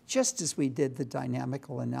prion, just as we did the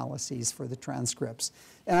dynamical analyses for the transcripts.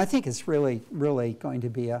 And I think it's really, really going to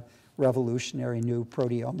be a revolutionary new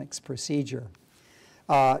proteomics procedure.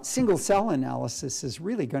 Single cell analysis is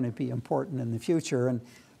really going to be important in the future, and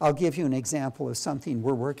I'll give you an example of something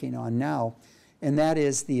we're working on now, and that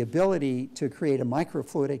is the ability to create a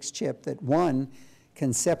microfluidics chip that, one,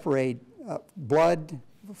 can separate blood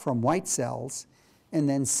from white cells, and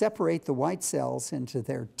then separate the white cells into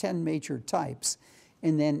their 10 major types,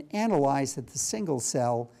 and then analyze at the single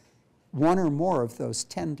cell one or more of those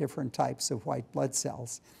 10 different types of white blood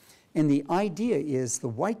cells. And the idea is the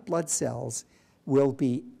white blood cells will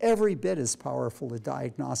be every bit as powerful as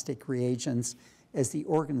diagnostic reagents as the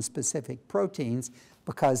organ-specific proteins,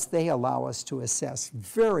 because they allow us to assess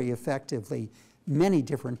very effectively many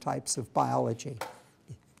different types of biology: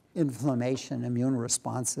 inflammation, immune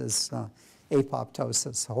responses,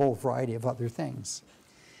 apoptosis, a whole variety of other things.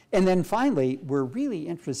 And then finally, we're really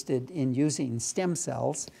interested in using stem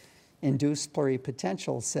cells, induced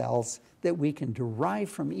pluripotential cells, that we can derive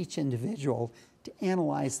from each individual to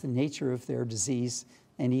analyze the nature of their disease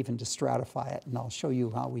and even to stratify it. And I'll show you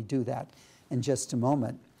how we do that in just a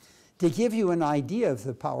moment. To give you an idea of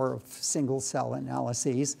the power of single cell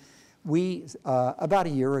analyses, we, about a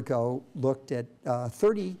year ago, looked at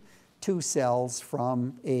 32 cells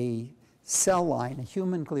from a cell line, a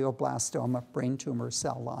human glioblastoma brain tumor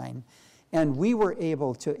cell line. And we were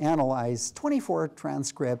able to analyze 24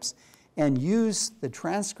 transcripts and use the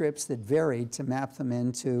transcripts that varied to map them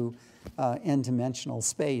into n-dimensional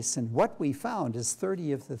space. And what we found is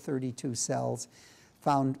 30 of the 32 cells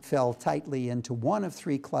fell tightly into one of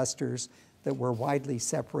three clusters that were widely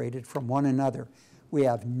separated from one another. We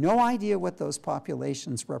have no idea what those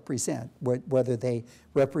populations represent, whether they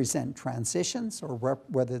represent transitions or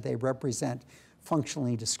whether they represent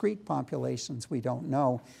functionally discrete populations. We don't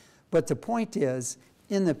know. But the point is,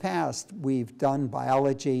 in the past, we've done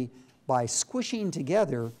biology by squishing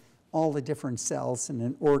together all the different cells in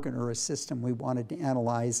an organ or a system we wanted to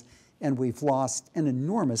analyze, and we've lost an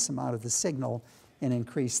enormous amount of the signal and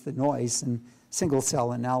increased the noise, and single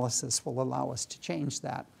cell analysis will allow us to change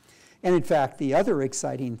that. And in fact, the other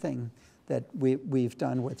exciting thing that we've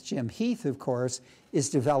done with Jim Heath, of course, is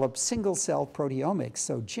develop single cell proteomics.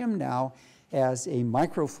 So Jim now has a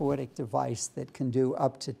microfluidic device that can do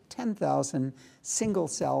up to 10,000 single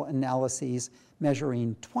cell analyses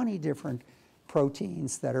measuring 20 different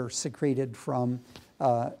proteins that are secreted from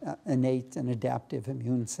innate and adaptive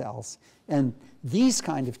immune cells. And these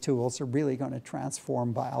kind of tools are really going to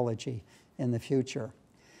transform biology in the future.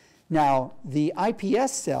 Now, the iPS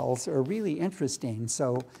cells are really interesting.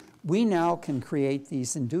 So we now can create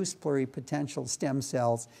these induced pluripotential stem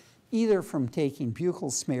cells either from taking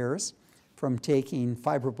buccal smears, from taking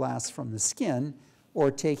fibroblasts from the skin, or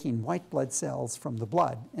taking white blood cells from the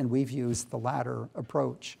blood. And we've used the latter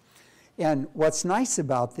approach. And what's nice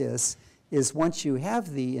about this is once you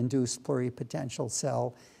have the induced pluripotential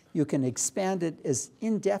cell, you can expand it as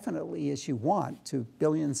indefinitely as you want to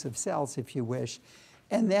billions of cells if you wish.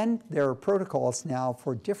 And then there are protocols now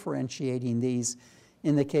for differentiating these,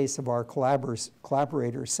 in the case of our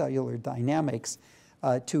collaborator Cellular Dynamics,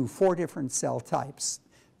 to 4 different cell types: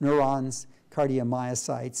 neurons,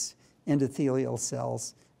 cardiomyocytes, endothelial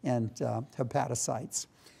cells, and hepatocytes.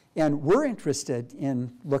 And we're interested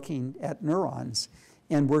in looking at neurons,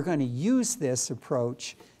 and we're going to use this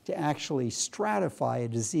approach to actually stratify a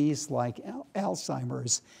disease like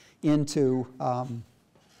Alzheimer's into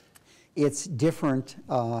its different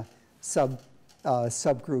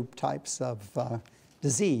subgroup types of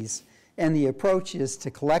disease. And the approach is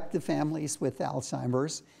to collect the families with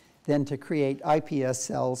Alzheimer's, then to create iPS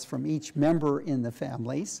cells from each member in the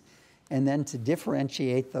families, and then to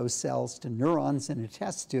differentiate those cells to neurons in a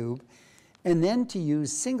test tube, and then to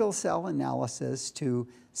use single cell analysis to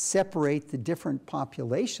separate the different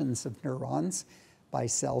populations of neurons by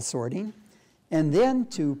cell sorting, and then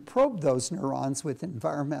to probe those neurons with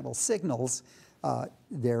environmental signals,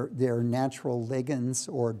 their natural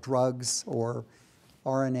ligands or drugs or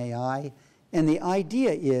RNAi. And the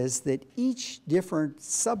idea is that each different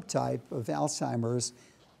subtype of Alzheimer's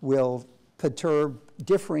will perturb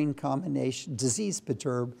differing combinations, disease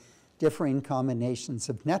perturb differing combinations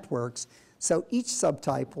of networks. So each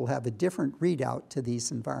subtype will have a different readout to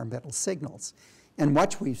these environmental signals. And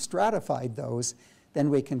once we've stratified those, then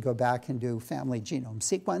we can go back and do family genome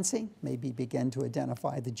sequencing, maybe begin to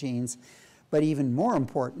identify the genes. But even more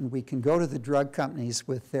important, we can go to the drug companies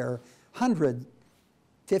with their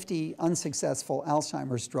 150 unsuccessful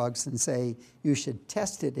Alzheimer's drugs and say, you should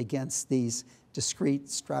test it against these discrete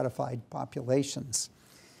stratified populations.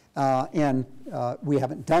 We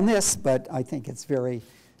haven't done this, but I think it's very,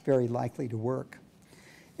 very likely to work.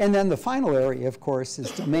 And then the final area, of course, is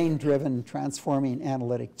domain-driven transforming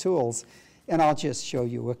analytic tools. And I'll just show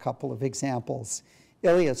you a couple of examples.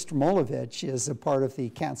 Ilya Stromolevich is a part of the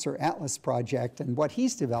Cancer Atlas project, and what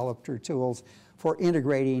he's developed are tools for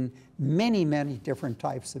integrating many, many different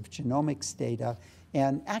types of genomics data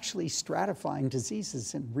and actually stratifying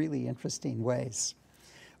diseases in really interesting ways.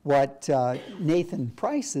 What Nathan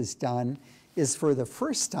Price has done is, for the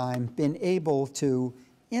first time, been able to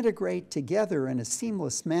integrate together in a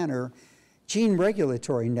seamless manner gene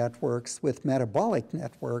regulatory networks with metabolic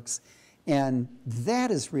networks. And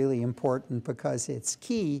that is really important because it's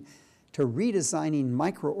key to redesigning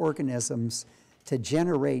microorganisms to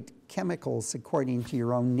generate chemicals according to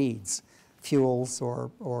your own needs, fuels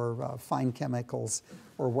or fine chemicals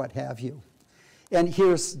or what have you. And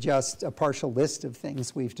here's just a partial list of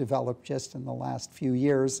things we've developed just in the last few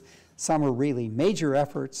years. Some are really major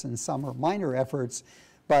efforts and some are minor efforts,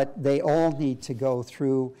 but they all need to go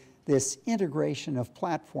through this integration of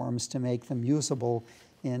platforms to make them usable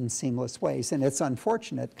in seamless ways. And it's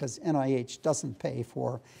unfortunate because NIH doesn't pay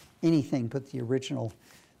for anything but the original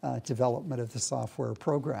development of the software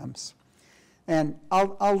programs. And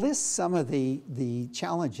I'll list some of the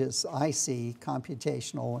challenges I see,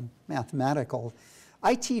 computational and mathematical.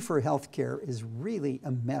 IT for healthcare is really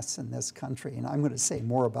a mess in this country, and I'm going to say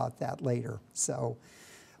more about that later. So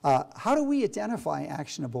how do we identify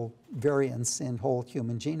actionable variants in whole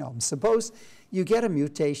human genomes? Suppose you get a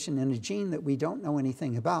mutation in a gene that we don't know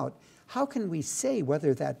anything about. How can we say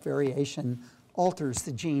whether that variation alters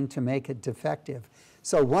the gene to make it defective?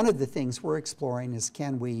 So one of the things we're exploring is,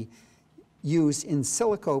 can we use in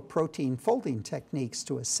silico protein folding techniques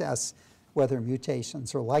to assess whether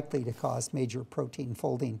mutations are likely to cause major protein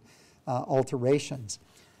folding alterations?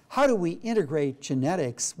 How do we integrate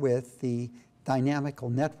genetics with the dynamical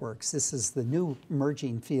networks? This is the new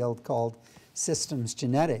emerging field called systems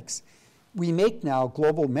genetics. We make now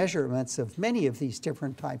global measurements of many of these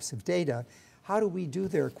different types of data. How do we do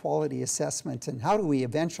their quality assessment, and how do we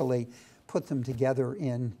eventually put them together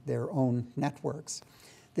in their own networks?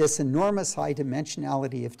 This enormous high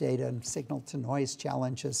dimensionality of data and signal-to-noise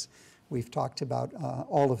challenges, we've talked about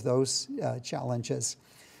all of those challenges.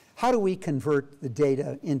 How do we convert the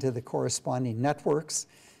data into the corresponding networks?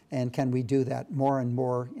 And can we do that more and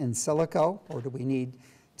more in silico? Or do we need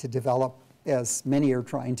to develop, as many are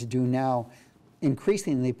trying to do now,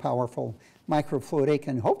 increasingly powerful microfluidic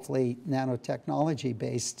and hopefully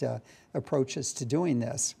nanotechnology-based approaches to doing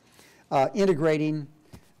this? Integrating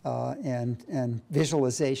and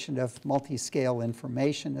visualization of multi-scale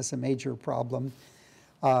information is a major problem.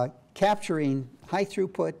 Capturing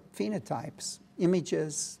high-throughput phenotypes,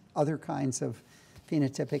 images, other kinds of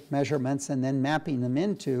phenotypic measurements, and then mapping them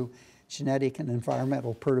into genetic and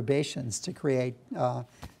environmental perturbations to create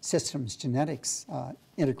systems genetics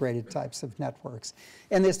integrated types of networks.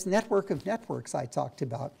 And this network of networks I talked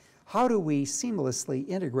about, how do we seamlessly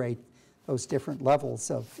integrate those different levels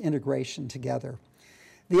of integration together?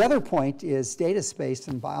 The other point is data space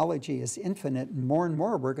in biology is infinite, and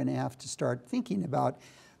more we're going to have to start thinking about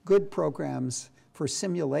good programs for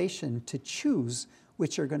simulation to choose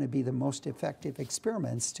which are going to be the most effective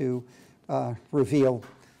experiments to reveal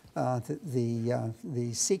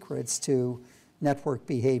the secrets to network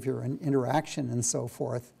behavior and interaction and so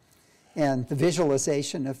forth, and the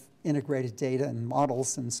visualization of integrated data and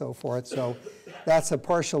models and so forth. So that's a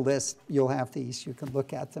partial list. You'll have these. You can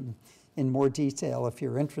look at them in more detail if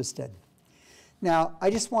you're interested. Now, I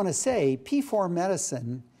just want to say P4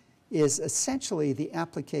 medicine is essentially the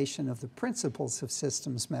application of the principles of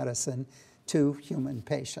systems medicine to human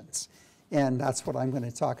patients. And that's what I'm going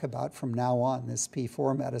to talk about from now on, this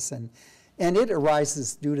P4 medicine. And it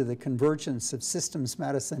arises due to the convergence of systems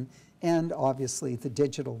medicine and obviously the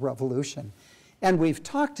digital revolution. And we've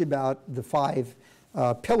talked about the 5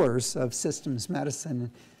 pillars of systems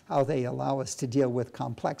medicine, how they allow us to deal with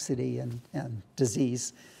complexity and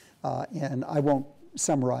disease. And I won't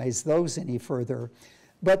summarize those any further.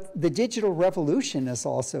 But the digital revolution is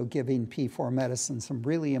also giving P4 medicine some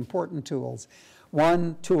really important tools.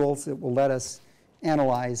 One, tools that will let us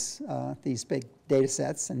analyze these big data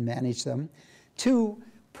sets and manage them. Two,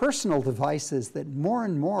 personal devices that more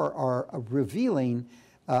and more are revealing,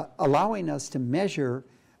 allowing us to measure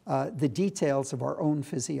the details of our own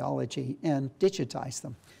physiology and digitize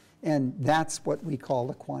them. And that's what we call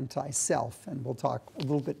the quantized self, and we'll talk a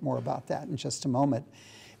little bit more about that in just a moment.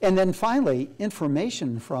 And then finally,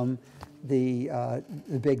 information from the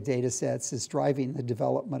big data sets is driving the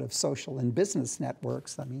development of social and business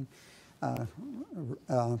networks. I mean,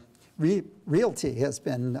 Realty has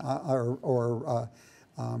been,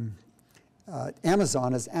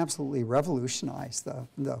 Amazon has absolutely revolutionized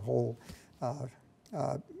the whole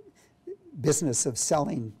business of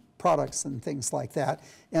selling products and things like that.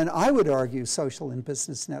 And I would argue social and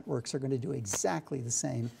business networks are going to do exactly the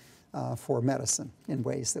same for medicine in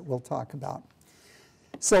ways that we'll talk about.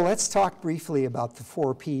 So let's talk briefly about the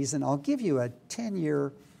 4 Ps, and I'll give you a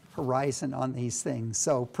 10-year horizon on these things.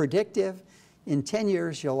 So predictive, in 10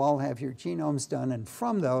 years you'll all have your genomes done, and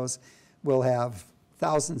from those we'll have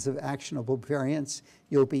thousands of actionable variants.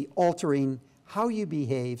 You'll be altering how you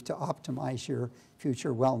behave to optimize your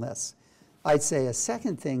future wellness. I'd say a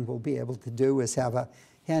second thing we'll be able to do is have a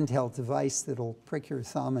handheld device that'll prick your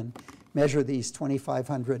thumb and measure these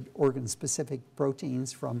 2,500 organ-specific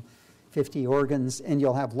proteins from 50 organs, and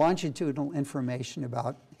you'll have longitudinal information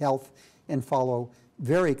about health and follow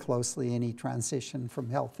very closely any transition from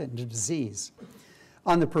health into disease.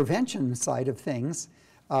 On the prevention side of things,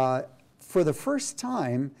 for the first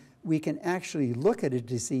time, we can actually look at a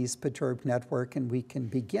disease-perturbed network, and we can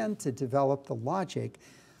begin to develop the logic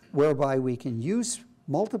whereby we can use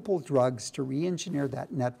multiple drugs to re-engineer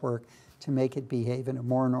that network to make it behave in a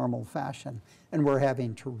more normal fashion. And we're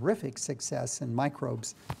having terrific success in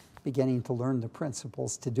microbes beginning to learn the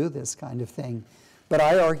principles to do this kind of thing. But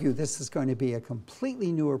I argue this is going to be a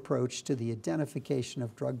completely new approach to the identification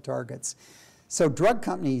of drug targets. So drug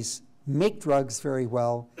companies make drugs very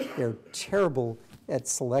well. They're terrible at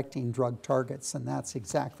selecting drug targets, and that's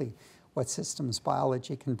exactly what systems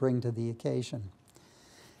biology can bring to the occasion.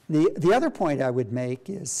 The other point I would make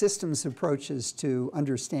is systems approaches to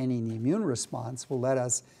understanding the immune response will let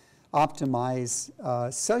us optimize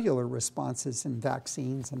cellular responses in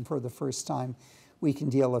vaccines, and for the first time we can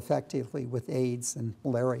deal effectively with AIDS and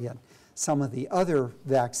malaria, some of the other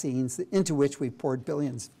vaccines into which we poured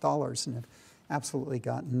billions of dollars and have absolutely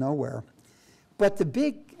gotten nowhere. But the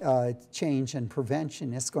big change in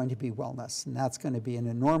prevention is going to be wellness, and that's going to be an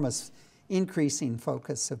enormous increasing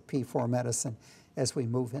focus of P4 medicine as we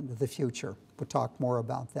move into the future. We'll talk more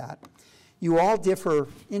about that. You all differ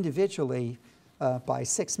individually by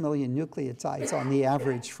 6 million nucleotides on the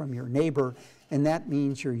average from your neighbor, and that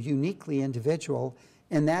means you're uniquely individual,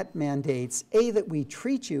 and that mandates, A, that we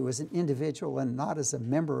treat you as an individual and not as a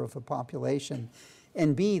member of a population,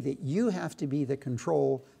 and B, that you have to be the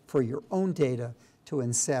control for your own data to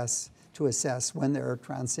assess when there are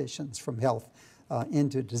transitions from health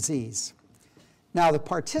into disease. Now, the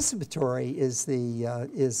participatory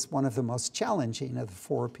is one of the most challenging of the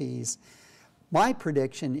 4 Ps. My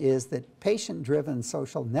prediction is that patient-driven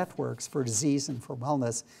social networks for disease and for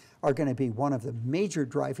wellness are going to be one of the major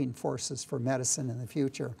driving forces for medicine in the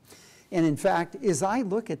future. And in fact, as I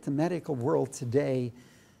look at the medical world today,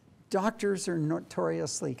 doctors are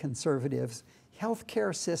notoriously conservative.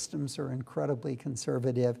 Healthcare systems are incredibly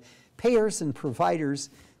conservative. Payers and providers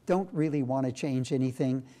don't really want to change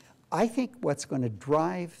anything. I think what's going to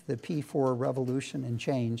drive the P4 revolution and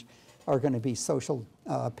change are going to be social,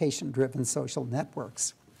 patient-driven social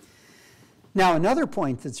networks. Now, another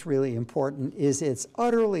point that's really important is it's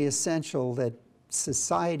utterly essential that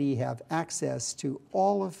society have access to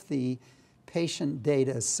all of the patient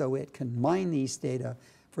data so it can mine these data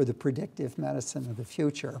for the predictive medicine of the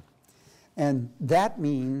future. And that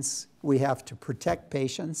means we have to protect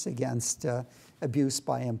patients against abuse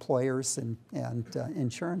by employers and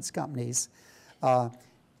insurance companies.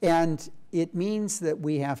 And it means that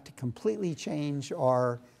we have to completely change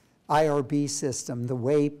our IRB system, the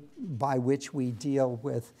way by which we deal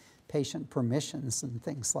with patient permissions and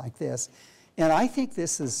things like this. And I think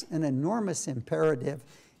this is an enormous imperative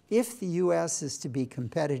if the U.S. is to be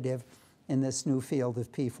competitive in this new field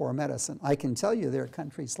of P4 medicine. I can tell you there are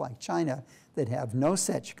countries like China that have no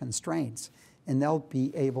such constraints, and they'll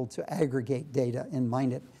be able to aggregate data and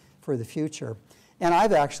mine it for the future. And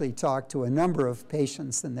I've actually talked to a number of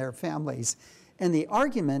patients and their families, and the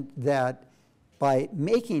argument that by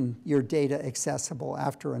making your data accessible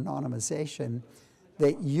after anonymization,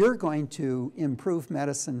 that you're going to improve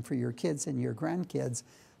medicine for your kids and your grandkids,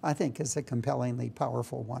 I think is a compellingly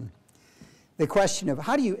powerful one. The question of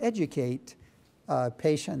how do you educate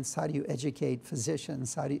patients, how do you educate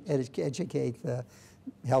physicians, how do you educate the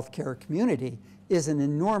healthcare community is an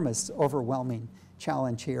enormous, overwhelming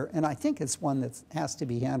challenge here. And I think it's one that has to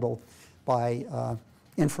be handled by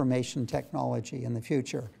information technology in the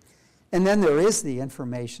future. And then there is the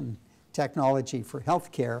information technology for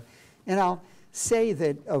healthcare. And I'll say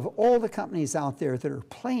that of all the companies out there that are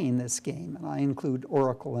playing this game, and I include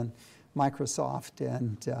Oracle and Microsoft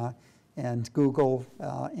and Google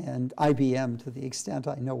and IBM to the extent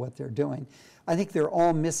I know what they're doing, I think they're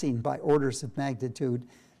all missing by orders of magnitude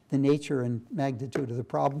the nature and magnitude of the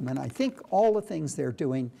problem. And I think all the things they're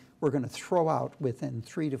doing we're going to throw out within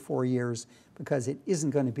 3 to 4 years because it isn't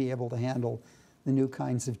going to be able to handle the new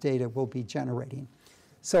kinds of data we'll be generating.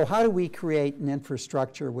 So how do we create an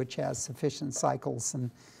infrastructure which has sufficient cycles and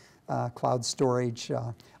cloud storage?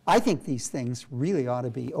 I think these things really ought to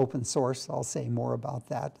be open source. I'll say more about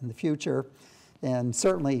that in the future, and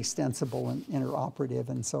certainly extensible and interoperative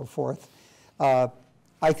and so forth.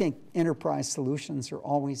 I think enterprise solutions are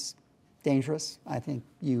always dangerous. I think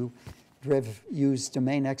you use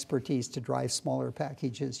domain expertise to drive smaller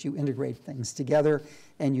packages. You integrate things together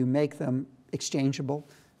and you make them exchangeable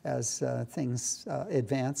as things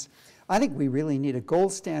advance. I think we really need a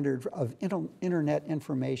gold standard of internet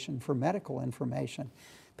information for medical information.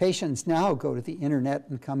 Patients now go to the internet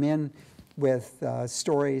and come in with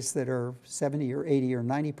stories that are 70 or 80 or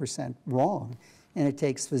 90% wrong, and it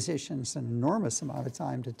takes physicians an enormous amount of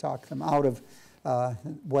time to talk them out of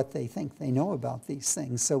what they think they know about these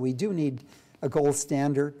things. So we do need a gold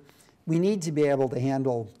standard. We need to be able to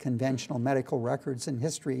handle conventional medical records and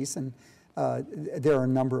histories, and there are a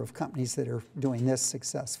number of companies that are doing this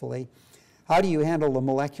successfully. How do you handle the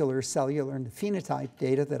molecular, cellular, and phenotype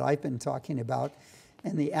data that I've been talking about,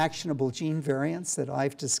 and the actionable gene variants that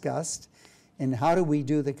I've discussed? And how do we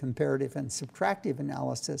do the comparative and subtractive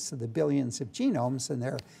analysis of the billions of genomes and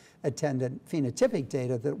their attendant phenotypic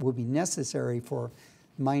data that will be necessary for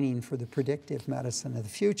mining for the predictive medicine of the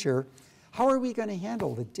future? How are we going to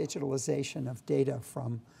handle the digitalization of data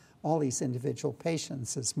from all these individual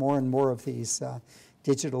patients as more and more of these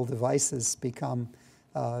digital devices become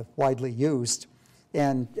widely used,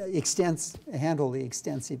 and handle the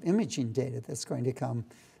extensive imaging data that's going to come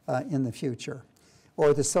in the future,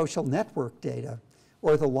 or the social network data,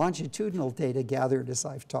 or the longitudinal data gathered, as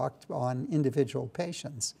I've talked, on individual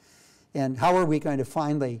patients. And how are we going to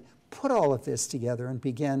finally put all of this together and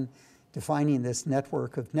begin defining this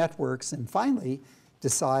network of networks, and finally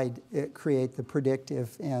create the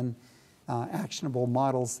predictive and actionable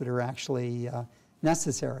models that are actually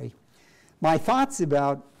necessary? My thoughts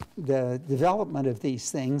about the development of these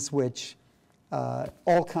things, which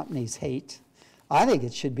all companies hate. I think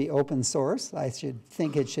it should be open source. I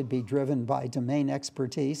think it should be driven by domain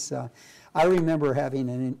expertise. I remember having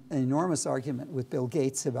an enormous argument with Bill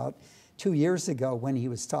Gates about 2 years ago when he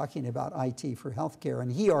was talking about IT for healthcare,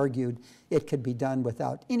 and he argued it could be done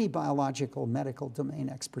without any biological medical domain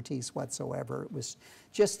expertise whatsoever. It was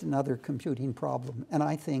just another computing problem. And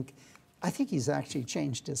I think he's actually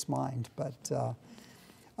changed his mind. But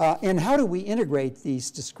and how do we integrate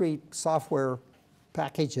these discrete software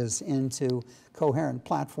packages into coherent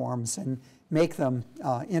platforms and make them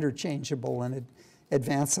interchangeable and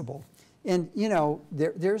advanceable? And you know,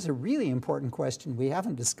 there's a really important question we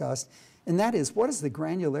haven't discussed, and that is, what is the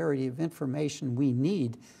granularity of information we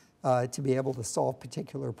need to be able to solve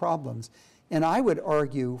particular problems? And I would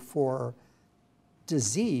argue for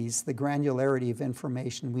disease, the granularity of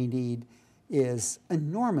information we need is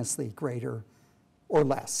enormously greater or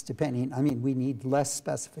less, depending. I mean, we need less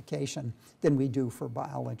specification than we do for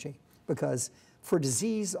biology, because for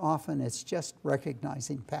disease, often it's just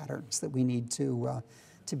recognizing patterns that we need to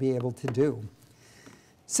be able to do.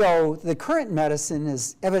 So the current medicine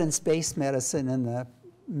is evidence-based medicine, and the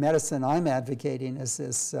medicine I'm advocating is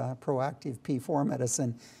this proactive P4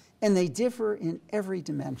 medicine, and they differ in every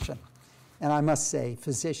dimension. And I must say,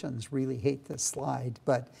 physicians really hate this slide,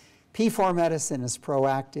 but P4 medicine is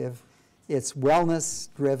proactive, it's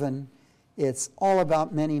wellness-driven, it's all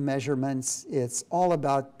about many measurements, it's all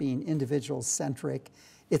about being individual-centric,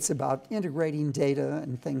 it's about integrating data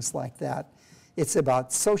and things like that. It's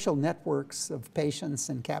about social networks of patients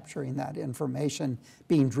and capturing that information,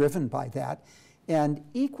 being driven by that. And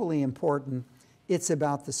equally important, it's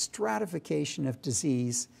about the stratification of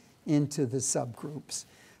disease into the subgroups.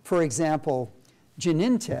 For example,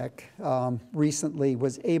 Genentech recently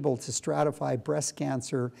was able to stratify breast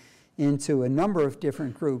cancer into a number of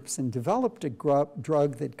different groups and developed a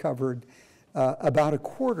drug that covered about a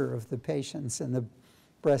quarter of the patients in the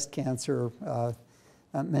breast cancer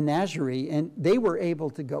menagerie. And they were able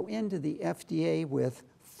to go into the FDA with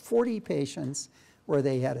 40 patients where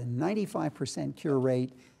they had a 95% cure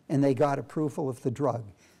rate, and they got approval of the drug.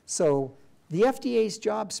 So the FDA's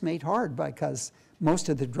job's made hard because most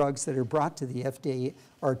of the drugs that are brought to the FDA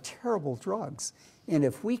are terrible drugs. And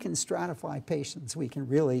if we can stratify patients, we can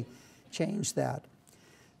really change that.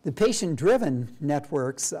 The patient-driven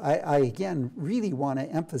networks, I again really want to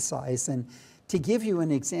emphasize, and to give you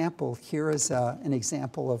an example, here is an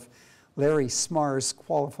example of Larry Smarr's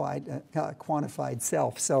quantified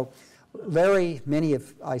self. So Larry, many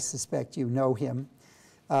of, I suspect you know him.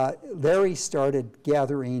 Larry started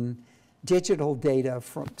gathering digital data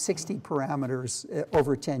from 60 parameters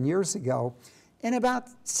over 10 years ago. And about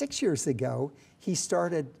 6 years ago, he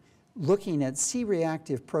started looking at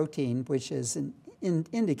C-reactive protein, which is an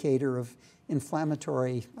indicator of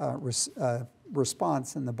inflammatory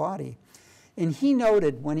response in the body. And he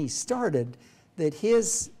noted when he started that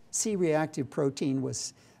his C-reactive protein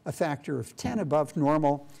was a factor of 10 above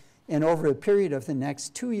normal. And over a period of the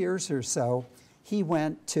next 2 years or so, he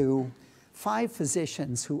went to 5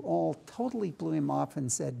 physicians who all totally blew him off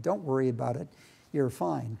and said, "Don't worry about it, you're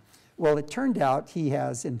fine." Well, it turned out he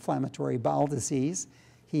has inflammatory bowel disease.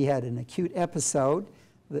 He had an acute episode,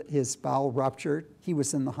 his bowel ruptured. He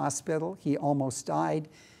was in the hospital. He almost died.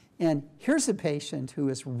 And here's a patient who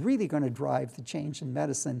is really going to drive the change in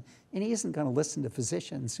medicine, and he isn't going to listen to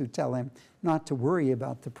physicians who tell him not to worry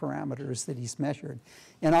about the parameters that he's measured.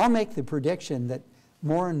 And I'll make the prediction that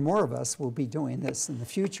more and more of us will be doing this in the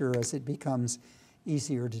future as it becomes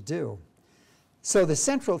easier to do. So the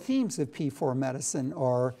central themes of P4 medicine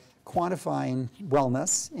are quantifying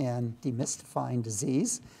wellness and demystifying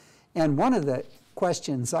disease. And one of the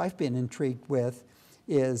questions I've been intrigued with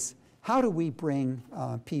is, how do we bring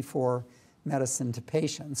P4 medicine to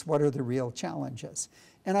patients? What are the real challenges?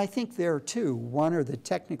 And I think there are two. One are the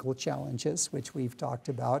technical challenges, which we've talked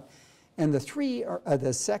about. And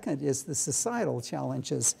the second is the societal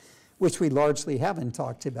challenges, which we largely haven't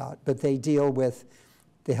talked about, but they deal with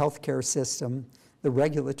the healthcare system, the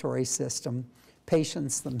regulatory system,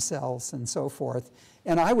 patients themselves, and so forth.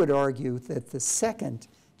 And I would argue that the second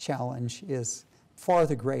challenge is far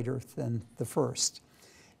the greater than the first.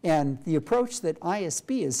 And the approach that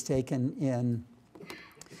ISB has taken in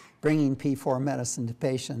bringing P4 medicine to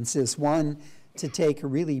patients is one, to take a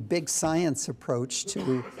really big science approach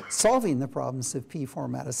to solving the problems of P4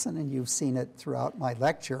 medicine, and you've seen it throughout my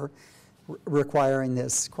lecture, requiring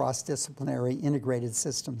this cross-disciplinary integrated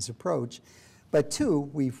systems approach. But two,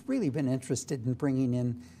 we've really been interested in bringing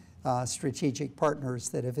in strategic partners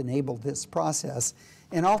that have enabled this process.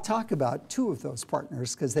 And I'll talk about two of those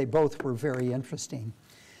partners because they both were very interesting.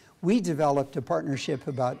 We developed a partnership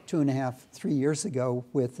about 2.5, 3 years ago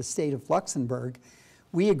with the state of Luxembourg.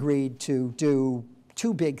 We agreed to do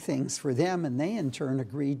 2 big things for them, and they in turn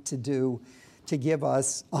agreed to give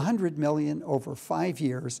us $100 million over 5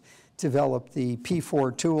 years to develop the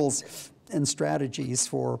P4 tools and strategies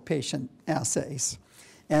for patient assays.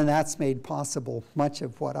 And that's made possible much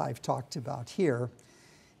of what I've talked about here.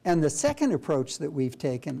 And the second approach that we've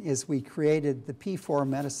taken is we created the P4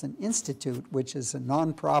 Medicine Institute, which is a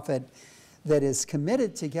nonprofit that is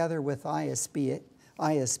committed together with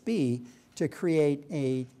ISB to create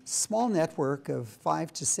a small network of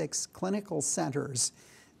 5 to 6 clinical centers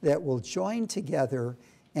that will join together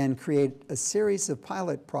and create a series of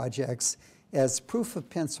pilot projects as proof of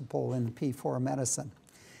principle in P4 medicine.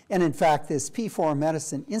 And in fact, this P4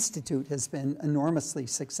 Medicine Institute has been enormously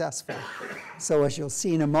successful. So as you'll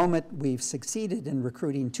see in a moment, we've succeeded in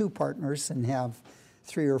recruiting 2 partners and have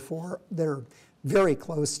 3 or 4 that are very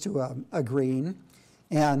close to agreeing.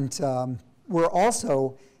 And we're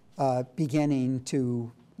also beginning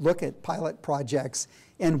to look at pilot projects.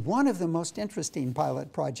 And one of the most interesting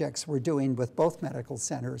pilot projects we're doing with both medical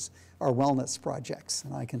centers are wellness projects.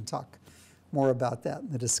 And I can talk more about that in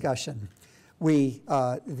the discussion.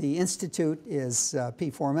 The Institute is,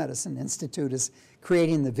 P4 Medicine Institute is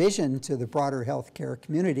creating the vision to the broader healthcare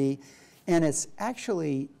community, and it's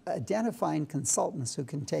actually identifying consultants who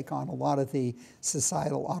can take on a lot of the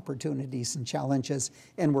societal opportunities and challenges,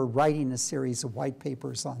 and we're writing a series of white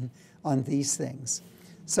papers on these things.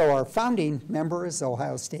 So our founding member is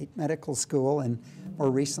Ohio State Medical School, and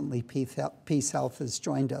more recently Peace Health has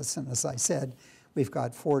joined us, and as I said, we've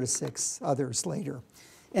got 4 to 6 others later.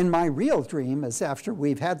 And my real dream is, after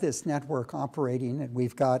we've had this network operating and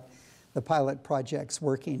we've got the pilot projects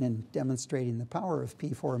working and demonstrating the power of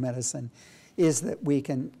P4 medicine, is that we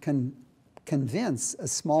can convince a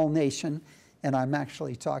small nation, and I'm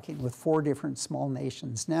actually talking with 4 different small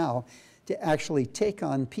nations now, to actually take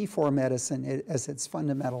on P4 medicine as its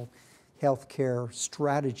fundamental healthcare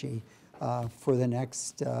strategy for the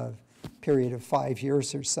next period of 5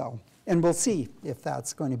 years or so. And we'll see if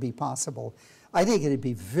that's going to be possible. I think it'd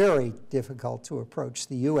be very difficult to approach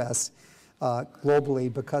the U.S.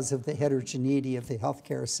 Globally because of the heterogeneity of the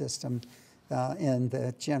healthcare system and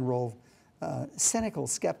the general cynical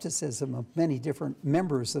skepticism of many different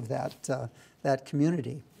members of that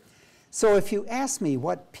community. So if you ask me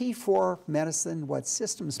what P4 medicine, what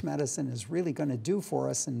systems medicine is really going to do for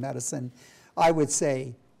us in medicine, I would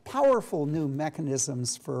say powerful new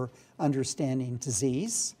mechanisms for understanding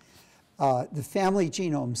disease. The family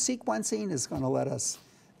genome sequencing is going to let us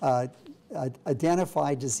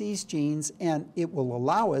identify disease genes, and it will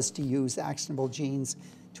allow us to use actionable genes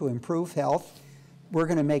to improve health. We're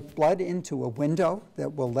going to make blood into a window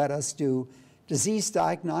that will let us do disease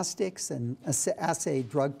diagnostics and assay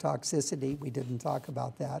drug toxicity. We didn't talk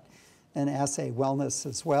about that. And assay wellness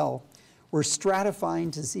as well. We're stratifying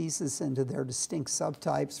diseases into their distinct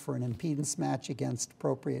subtypes for an impedance match against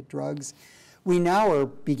appropriate drugs. We now are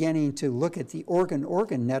beginning to look at the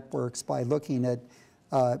organ-organ networks by looking at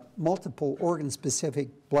multiple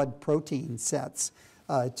organ-specific blood protein sets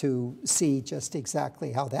to see just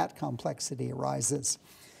exactly how that complexity arises.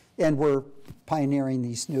 And we're pioneering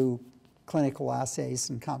these new clinical assays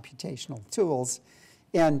and computational tools,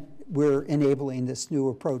 and we're enabling this new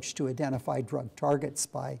approach to identify drug targets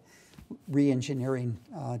by re-engineering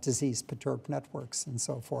disease-perturbed networks and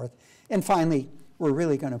so forth. And finally, we're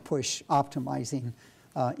really going to push optimizing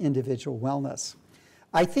individual wellness.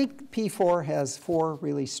 I think P4 has 4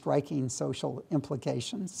 really striking social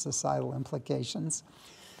implications, societal implications.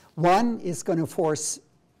 One is going to force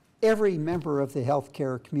every member of the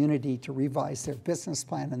healthcare community to revise their business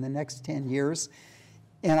plan in the next 10 years.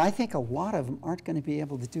 And I think a lot of them aren't going to be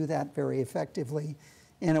able to do that very effectively,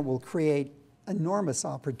 and it will create enormous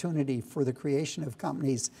opportunity for the creation of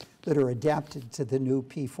companies that are adapted to the new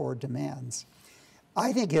P4 demands.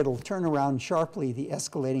 I think it'll turn around sharply the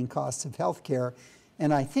escalating costs of healthcare,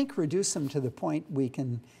 and I think reduce them to the point we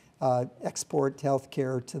can export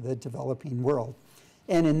healthcare to the developing world.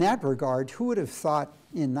 And in that regard, who would have thought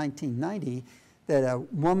in 1990 that a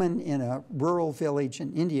woman in a rural village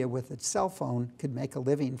in India with a cell phone could make a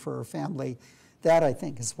living for her family? That, I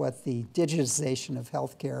think, is what the digitization of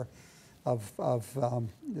healthcare of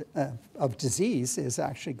disease is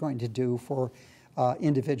actually going to do for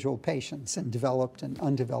individual patients in developed and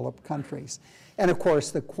undeveloped countries. And of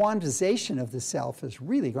course, the quantization of the self is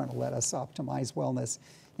really going to let us optimize wellness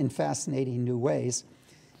in fascinating new ways.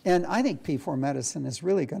 And I think P4 medicine is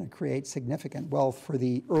really going to create significant wealth for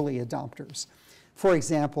the early adopters. For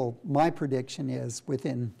example, my prediction is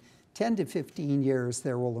within 10 to 15 years,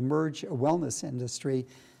 there will emerge a wellness industry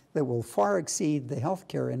that will far exceed the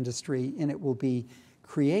healthcare industry, and it will be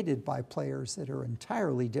created by players that are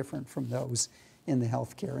entirely different from those in the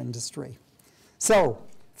healthcare industry. So,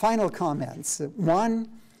 final comments. One,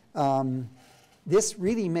 this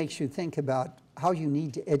really makes you think about how you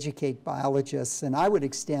need to educate biologists, and I would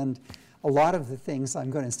extend a lot of the things I'm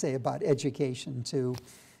going to say about education to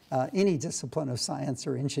any discipline of science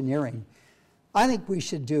or engineering. I think we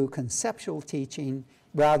should do conceptual teaching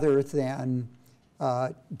rather than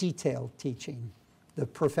detailed teaching. The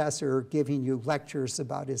professor giving you lectures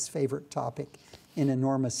about his favorite topic in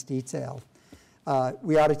enormous detail.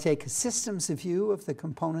 We ought to take a systems view of the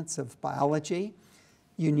components of biology.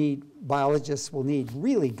 Biologists will need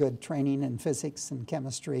really good training in physics and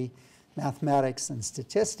chemistry, mathematics and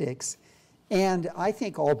statistics. And I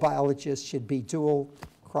think all biologists should be dual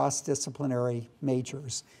cross-disciplinary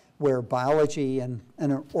majors, where biology and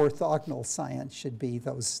an orthogonal science should be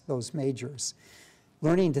those majors.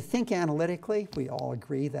 Learning to think analytically, we all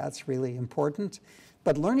agree that's really important,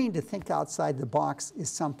 but learning to think outside the box is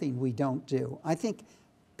something we don't do. I think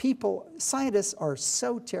scientists are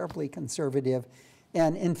so terribly conservative,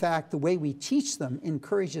 and in fact, the way we teach them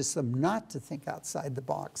encourages them not to think outside the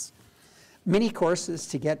box. Many courses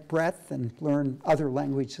to get breadth and learn other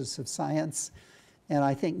languages of science, and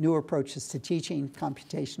I think new approaches to teaching,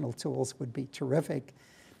 computational tools would be terrific.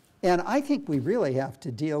 And I think we really have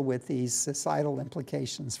to deal with these societal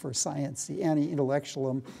implications for science, the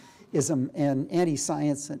anti-intellectualism and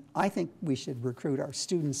anti-science, and I think we should recruit our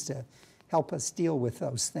students to help us deal with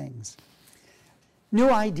those things. New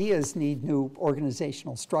ideas need new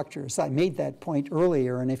organizational structures. I made that point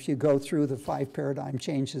earlier, and if you go through the 5 paradigm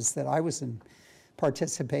changes that I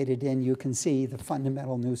participated in, you can see the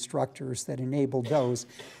fundamental new structures that enabled those.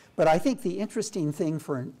 But I think the interesting thing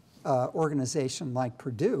for an organization like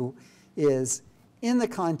Purdue is in the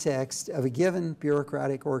context of a given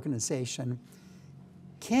bureaucratic organization,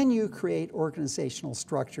 can you create organizational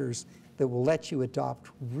structures that will let you adopt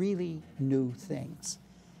really new things?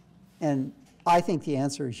 And I think the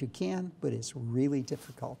answer is you can, but it's really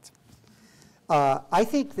difficult. I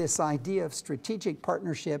think this idea of strategic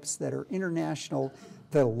partnerships that are international,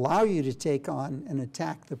 that allow you to take on and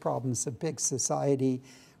attack the problems of big society,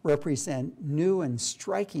 represent new and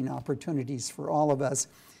striking opportunities for all of us.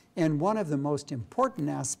 And one of the most important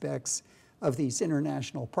aspects of these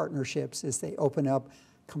international partnerships is they open up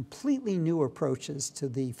completely new approaches to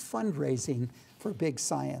the fundraising for big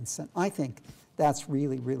science. And I think that's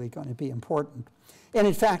really, really going to be important. And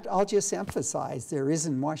in fact, I'll just emphasize there is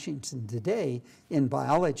in Washington today in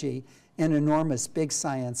biology an enormous big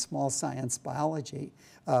science, small science biology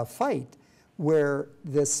fight where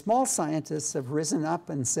the small scientists have risen up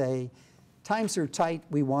and say, times are tight,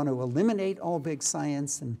 we want to eliminate all big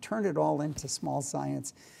science and turn it all into small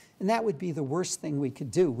science. And that would be the worst thing we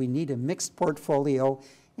could do. We need a mixed portfolio,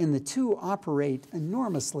 and the two operate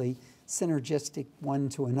enormously synergistic one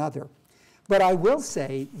to another. But I will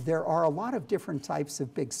say there are a lot of different types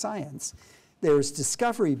of big science. There's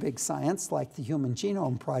discovery big science, like the Human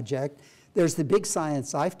Genome Project. There's the big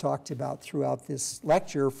science I've talked about throughout this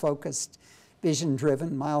lecture, focused,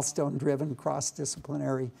 vision-driven, milestone-driven,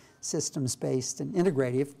 cross-disciplinary, systems-based, and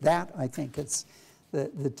integrative. That, I think, is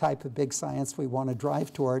the type of big science we want to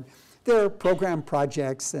drive toward. There are program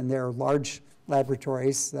projects, and there are large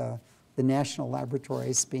laboratories, the national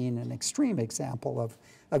laboratories being an extreme example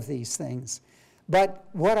of these things. But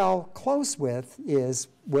what I'll close with is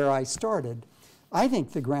where I started. I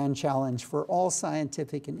think the grand challenge for all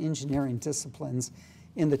scientific and engineering disciplines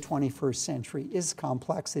in the 21st century is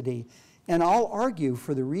complexity. And I'll argue,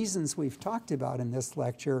 for the reasons we've talked about in this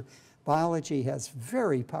lecture, biology has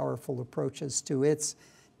very powerful approaches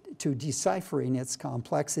to deciphering its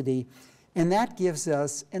complexity. And that gives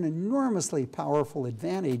us an enormously powerful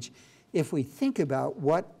advantage if we think about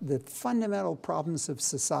what the fundamental problems of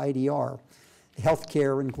society are: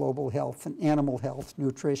 healthcare and global health and animal health,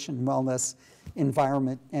 nutrition, wellness,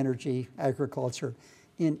 environment, energy, agriculture.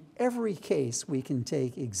 In every case, we can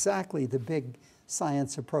take exactly the big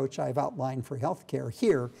science approach I've outlined for healthcare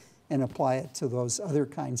here and apply it to those other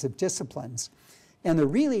kinds of disciplines. And the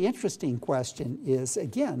really interesting question is,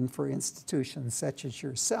 again, for institutions such as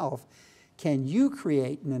yourself, can you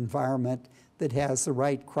create an environment that has the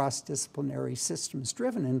right cross-disciplinary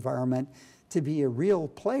systems-driven environment to be a real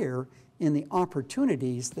player in the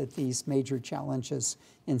opportunities that these major challenges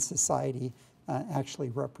in society actually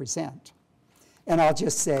represent? And I'll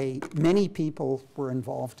just say many people were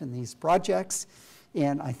involved in these projects,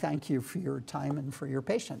 and I thank you for your time and for your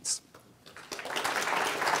patience.